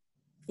 too.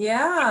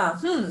 Yeah.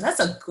 That's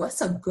a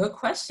good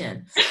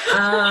question.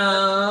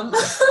 I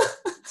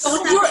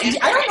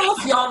don't know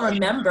if y'all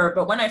remember,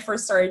 but when I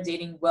first started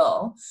dating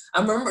Will,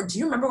 do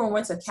you remember when we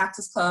went to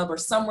Cactus Club or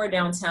somewhere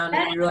downtown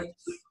and you were like,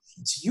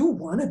 do you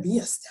want to be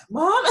a stepmom?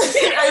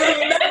 I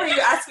remember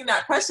you asking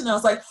that question. I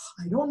was like,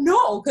 I don't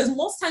know. Because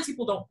most times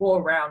people don't go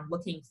around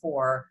looking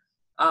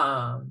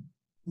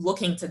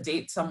to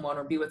date someone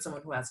or be with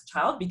someone who has a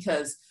child,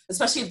 because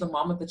especially if the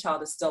mom of the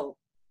child is still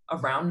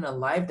around and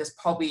alive, this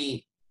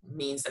probably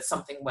means that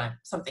something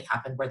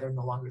happened where they're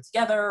no longer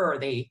together, or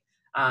they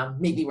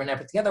maybe were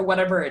never together,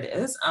 whatever it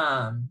is.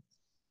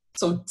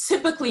 So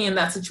typically in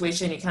that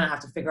situation, you kind of have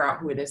to figure out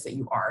who it is that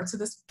you are to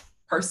this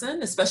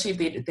person, especially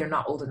if they're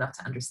not old enough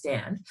to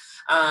understand.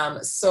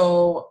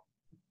 So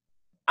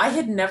I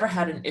had never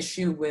had an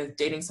issue with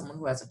dating someone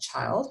who has a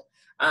child.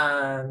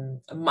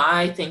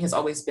 My thing has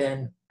always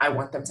been, I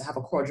want them to have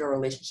a cordial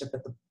relationship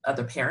with the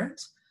other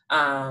parent.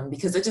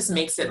 Because it just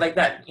makes it like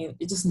that.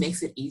 It just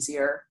makes it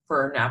easier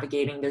for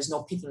navigating. There's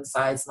no picking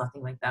sides,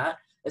 nothing like that.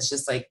 It's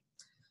just like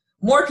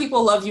more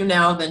people love you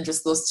now than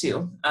just those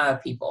two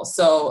people.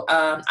 So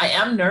I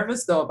am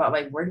nervous though about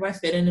like, where do I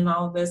fit in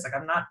all of this? Like,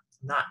 I'm not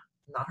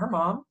her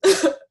mom.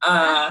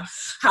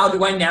 How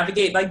do I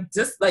navigate? Like,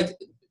 just like,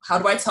 how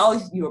do I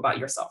tell you about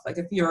yourself? Like,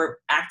 if you're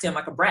acting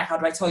like a brat, how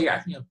do I tell you're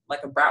acting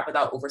like a brat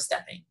without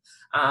overstepping?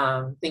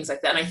 Things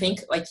like that. And I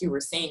think, like you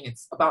were saying,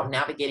 it's about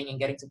navigating and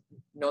getting to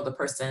know the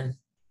person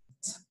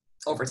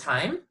over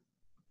time.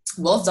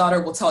 Will's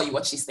daughter will tell you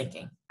what she's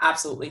thinking.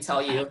 Absolutely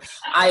tell you.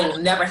 I will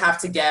never have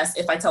to guess.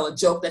 If I tell a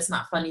joke that's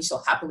not funny,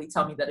 she'll happily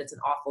tell me that it's an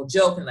awful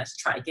joke and let's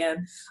try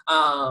again.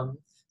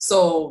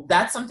 So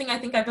that's something I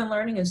think I've been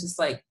learning, is just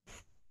like,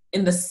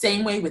 in the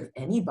same way with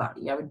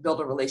anybody, I would build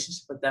a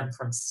relationship with them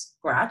from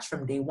scratch.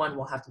 From day one,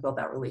 we'll have to build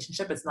that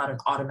relationship. It's not an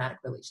automatic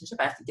relationship.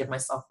 I have to give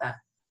myself that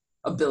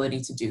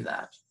ability to do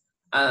that.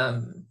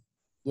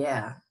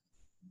 Yeah.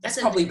 That's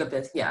probably the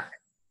best. Yeah.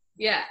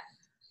 Yeah.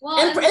 Well,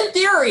 in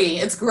theory,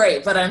 it's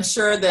great, but I'm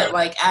sure that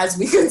like, as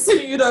we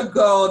continue to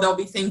go, there'll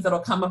be things that'll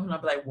come up and I'll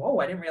be like, whoa,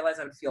 I didn't realize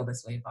I would feel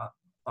this way about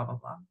blah, blah,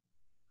 blah.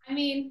 I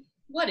mean,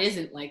 what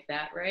isn't like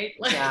that, right?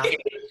 Like, yeah.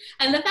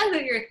 And the fact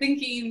that you're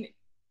thinking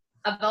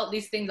about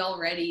these things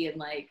already, and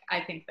like,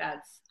 I think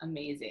that's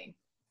amazing.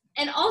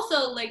 And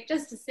also, like,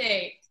 just to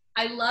say,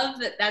 I love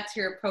that that's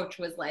your approach,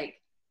 was like,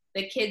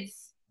 the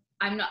kids,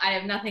 I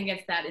have nothing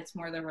against that. It's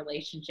more the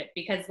relationship,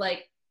 because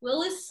like,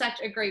 Will is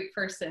such a great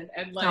person,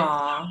 and like,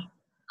 aww.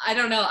 I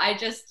don't know,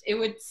 it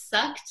would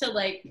suck to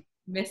like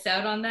miss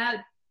out on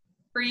that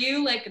for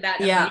you, like that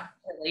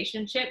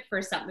relationship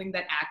for something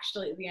that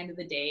actually at the end of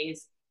the day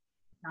is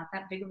not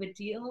that big of a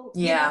deal.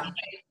 Yeah.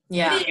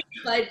 Yeah.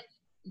 But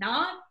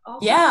not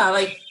also. Yeah,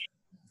 like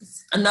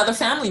another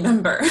family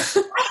member.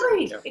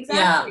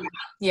 Exactly.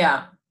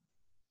 Yeah.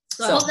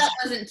 So I hope that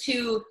wasn't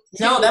too.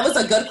 No, that was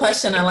a good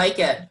question. I like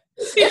it.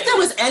 If there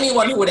was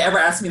anyone who would ever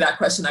ask me that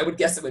question, I would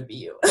guess it would be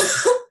you.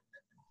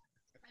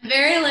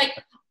 Very like,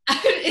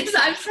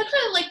 I'm such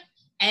a like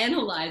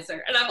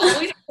analyzer, and I'm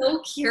always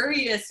so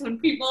curious when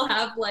people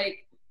have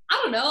like, I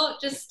don't know,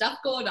 just stuff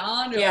going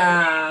on or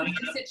like,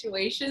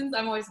 situations.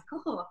 I'm always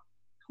like, oh, I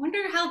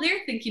wonder how they're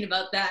thinking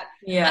about that.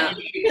 Yeah.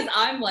 Because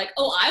I'm like,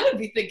 oh, I would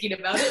be thinking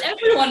about it.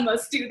 Everyone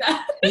must do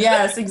that.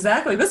 Yes,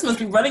 exactly. This must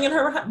be running in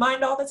her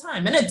mind all the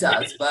time. And it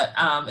does, but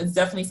it's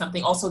definitely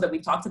something also that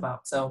we've talked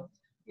about. So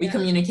we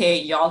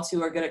communicate. Y'all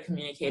two are good at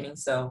communicating.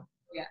 So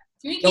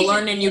you'll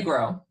learn and you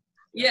grow.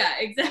 Yeah,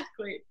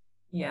 exactly.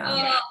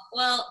 Yeah.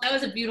 Well, that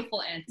was a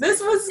beautiful answer.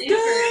 This was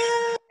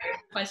good.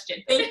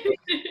 Question.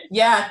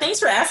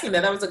 Thanks for asking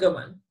that. That was a good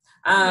one.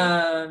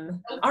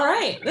 All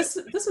right. This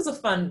was a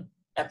fun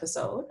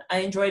episode. I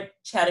enjoyed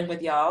chatting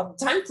with y'all.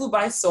 Time flew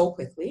by so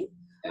quickly.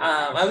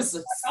 I was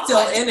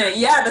still in it.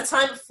 Yeah, the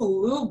time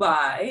flew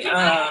by.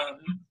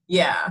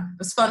 Yeah, it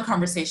was fun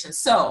conversation.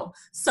 So,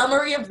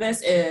 summary of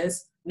this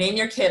is name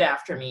your kid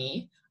after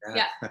me.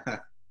 Yeah.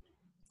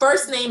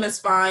 First name is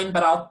fine,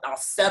 but I'll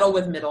settle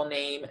with middle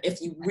name.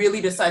 If you really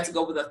decide to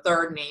go with a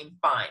third name,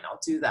 fine, I'll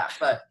do that.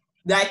 But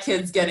that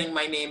kid's getting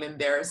my name in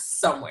there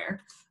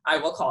somewhere. I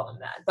will call them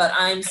that. But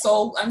I'm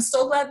so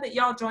glad that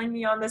y'all joined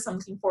me on this. I'm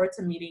looking forward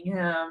to meeting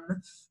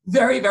him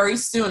very, very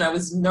soon. I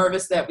was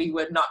nervous that we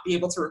would not be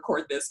able to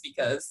record this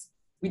because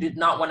we did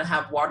not want to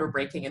have water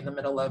breaking in the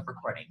middle of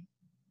recording.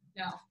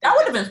 No. That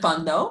would have been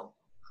fun though.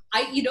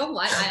 You know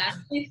what? I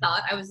actually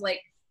thought, I was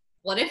like,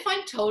 what if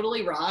I'm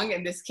totally wrong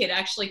and this kid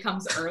actually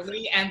comes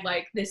early and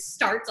like this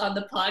starts on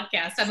the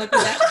podcast? I'm like,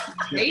 was that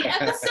a great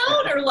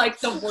episode or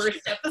like the worst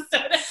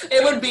episode?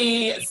 It would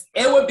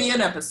be an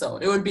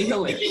episode. It would be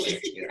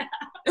hilarious.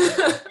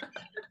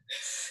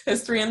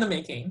 History in the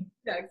making.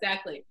 Yeah,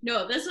 exactly.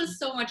 No, this was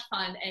so much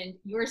fun, and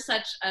you're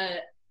such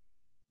a,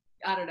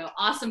 I don't know,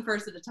 awesome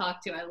person to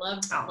talk to. I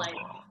love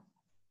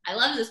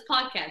this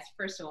podcast.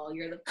 First of all,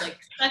 you're like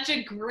such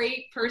a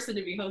great person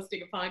to be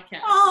hosting a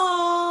podcast.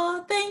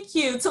 Oh, thank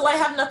you. Till I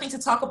have nothing to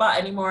talk about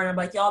anymore, and I'm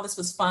like, y'all, this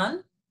was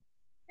fun.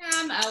 Yeah,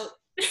 I'm out.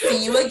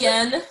 See you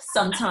again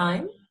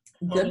sometime.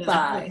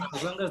 Goodbye.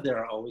 As long as there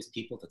are always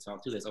people to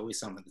talk to, there's always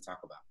something to talk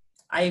about.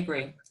 I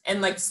agree.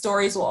 And like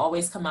stories will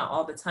always come out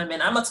all the time.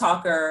 And I'm a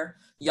talker.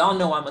 Y'all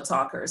know I'm a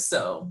talker,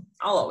 so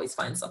I'll always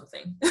find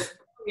something.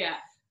 Yeah.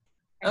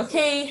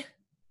 Okay.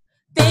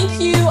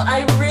 Thank you.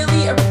 I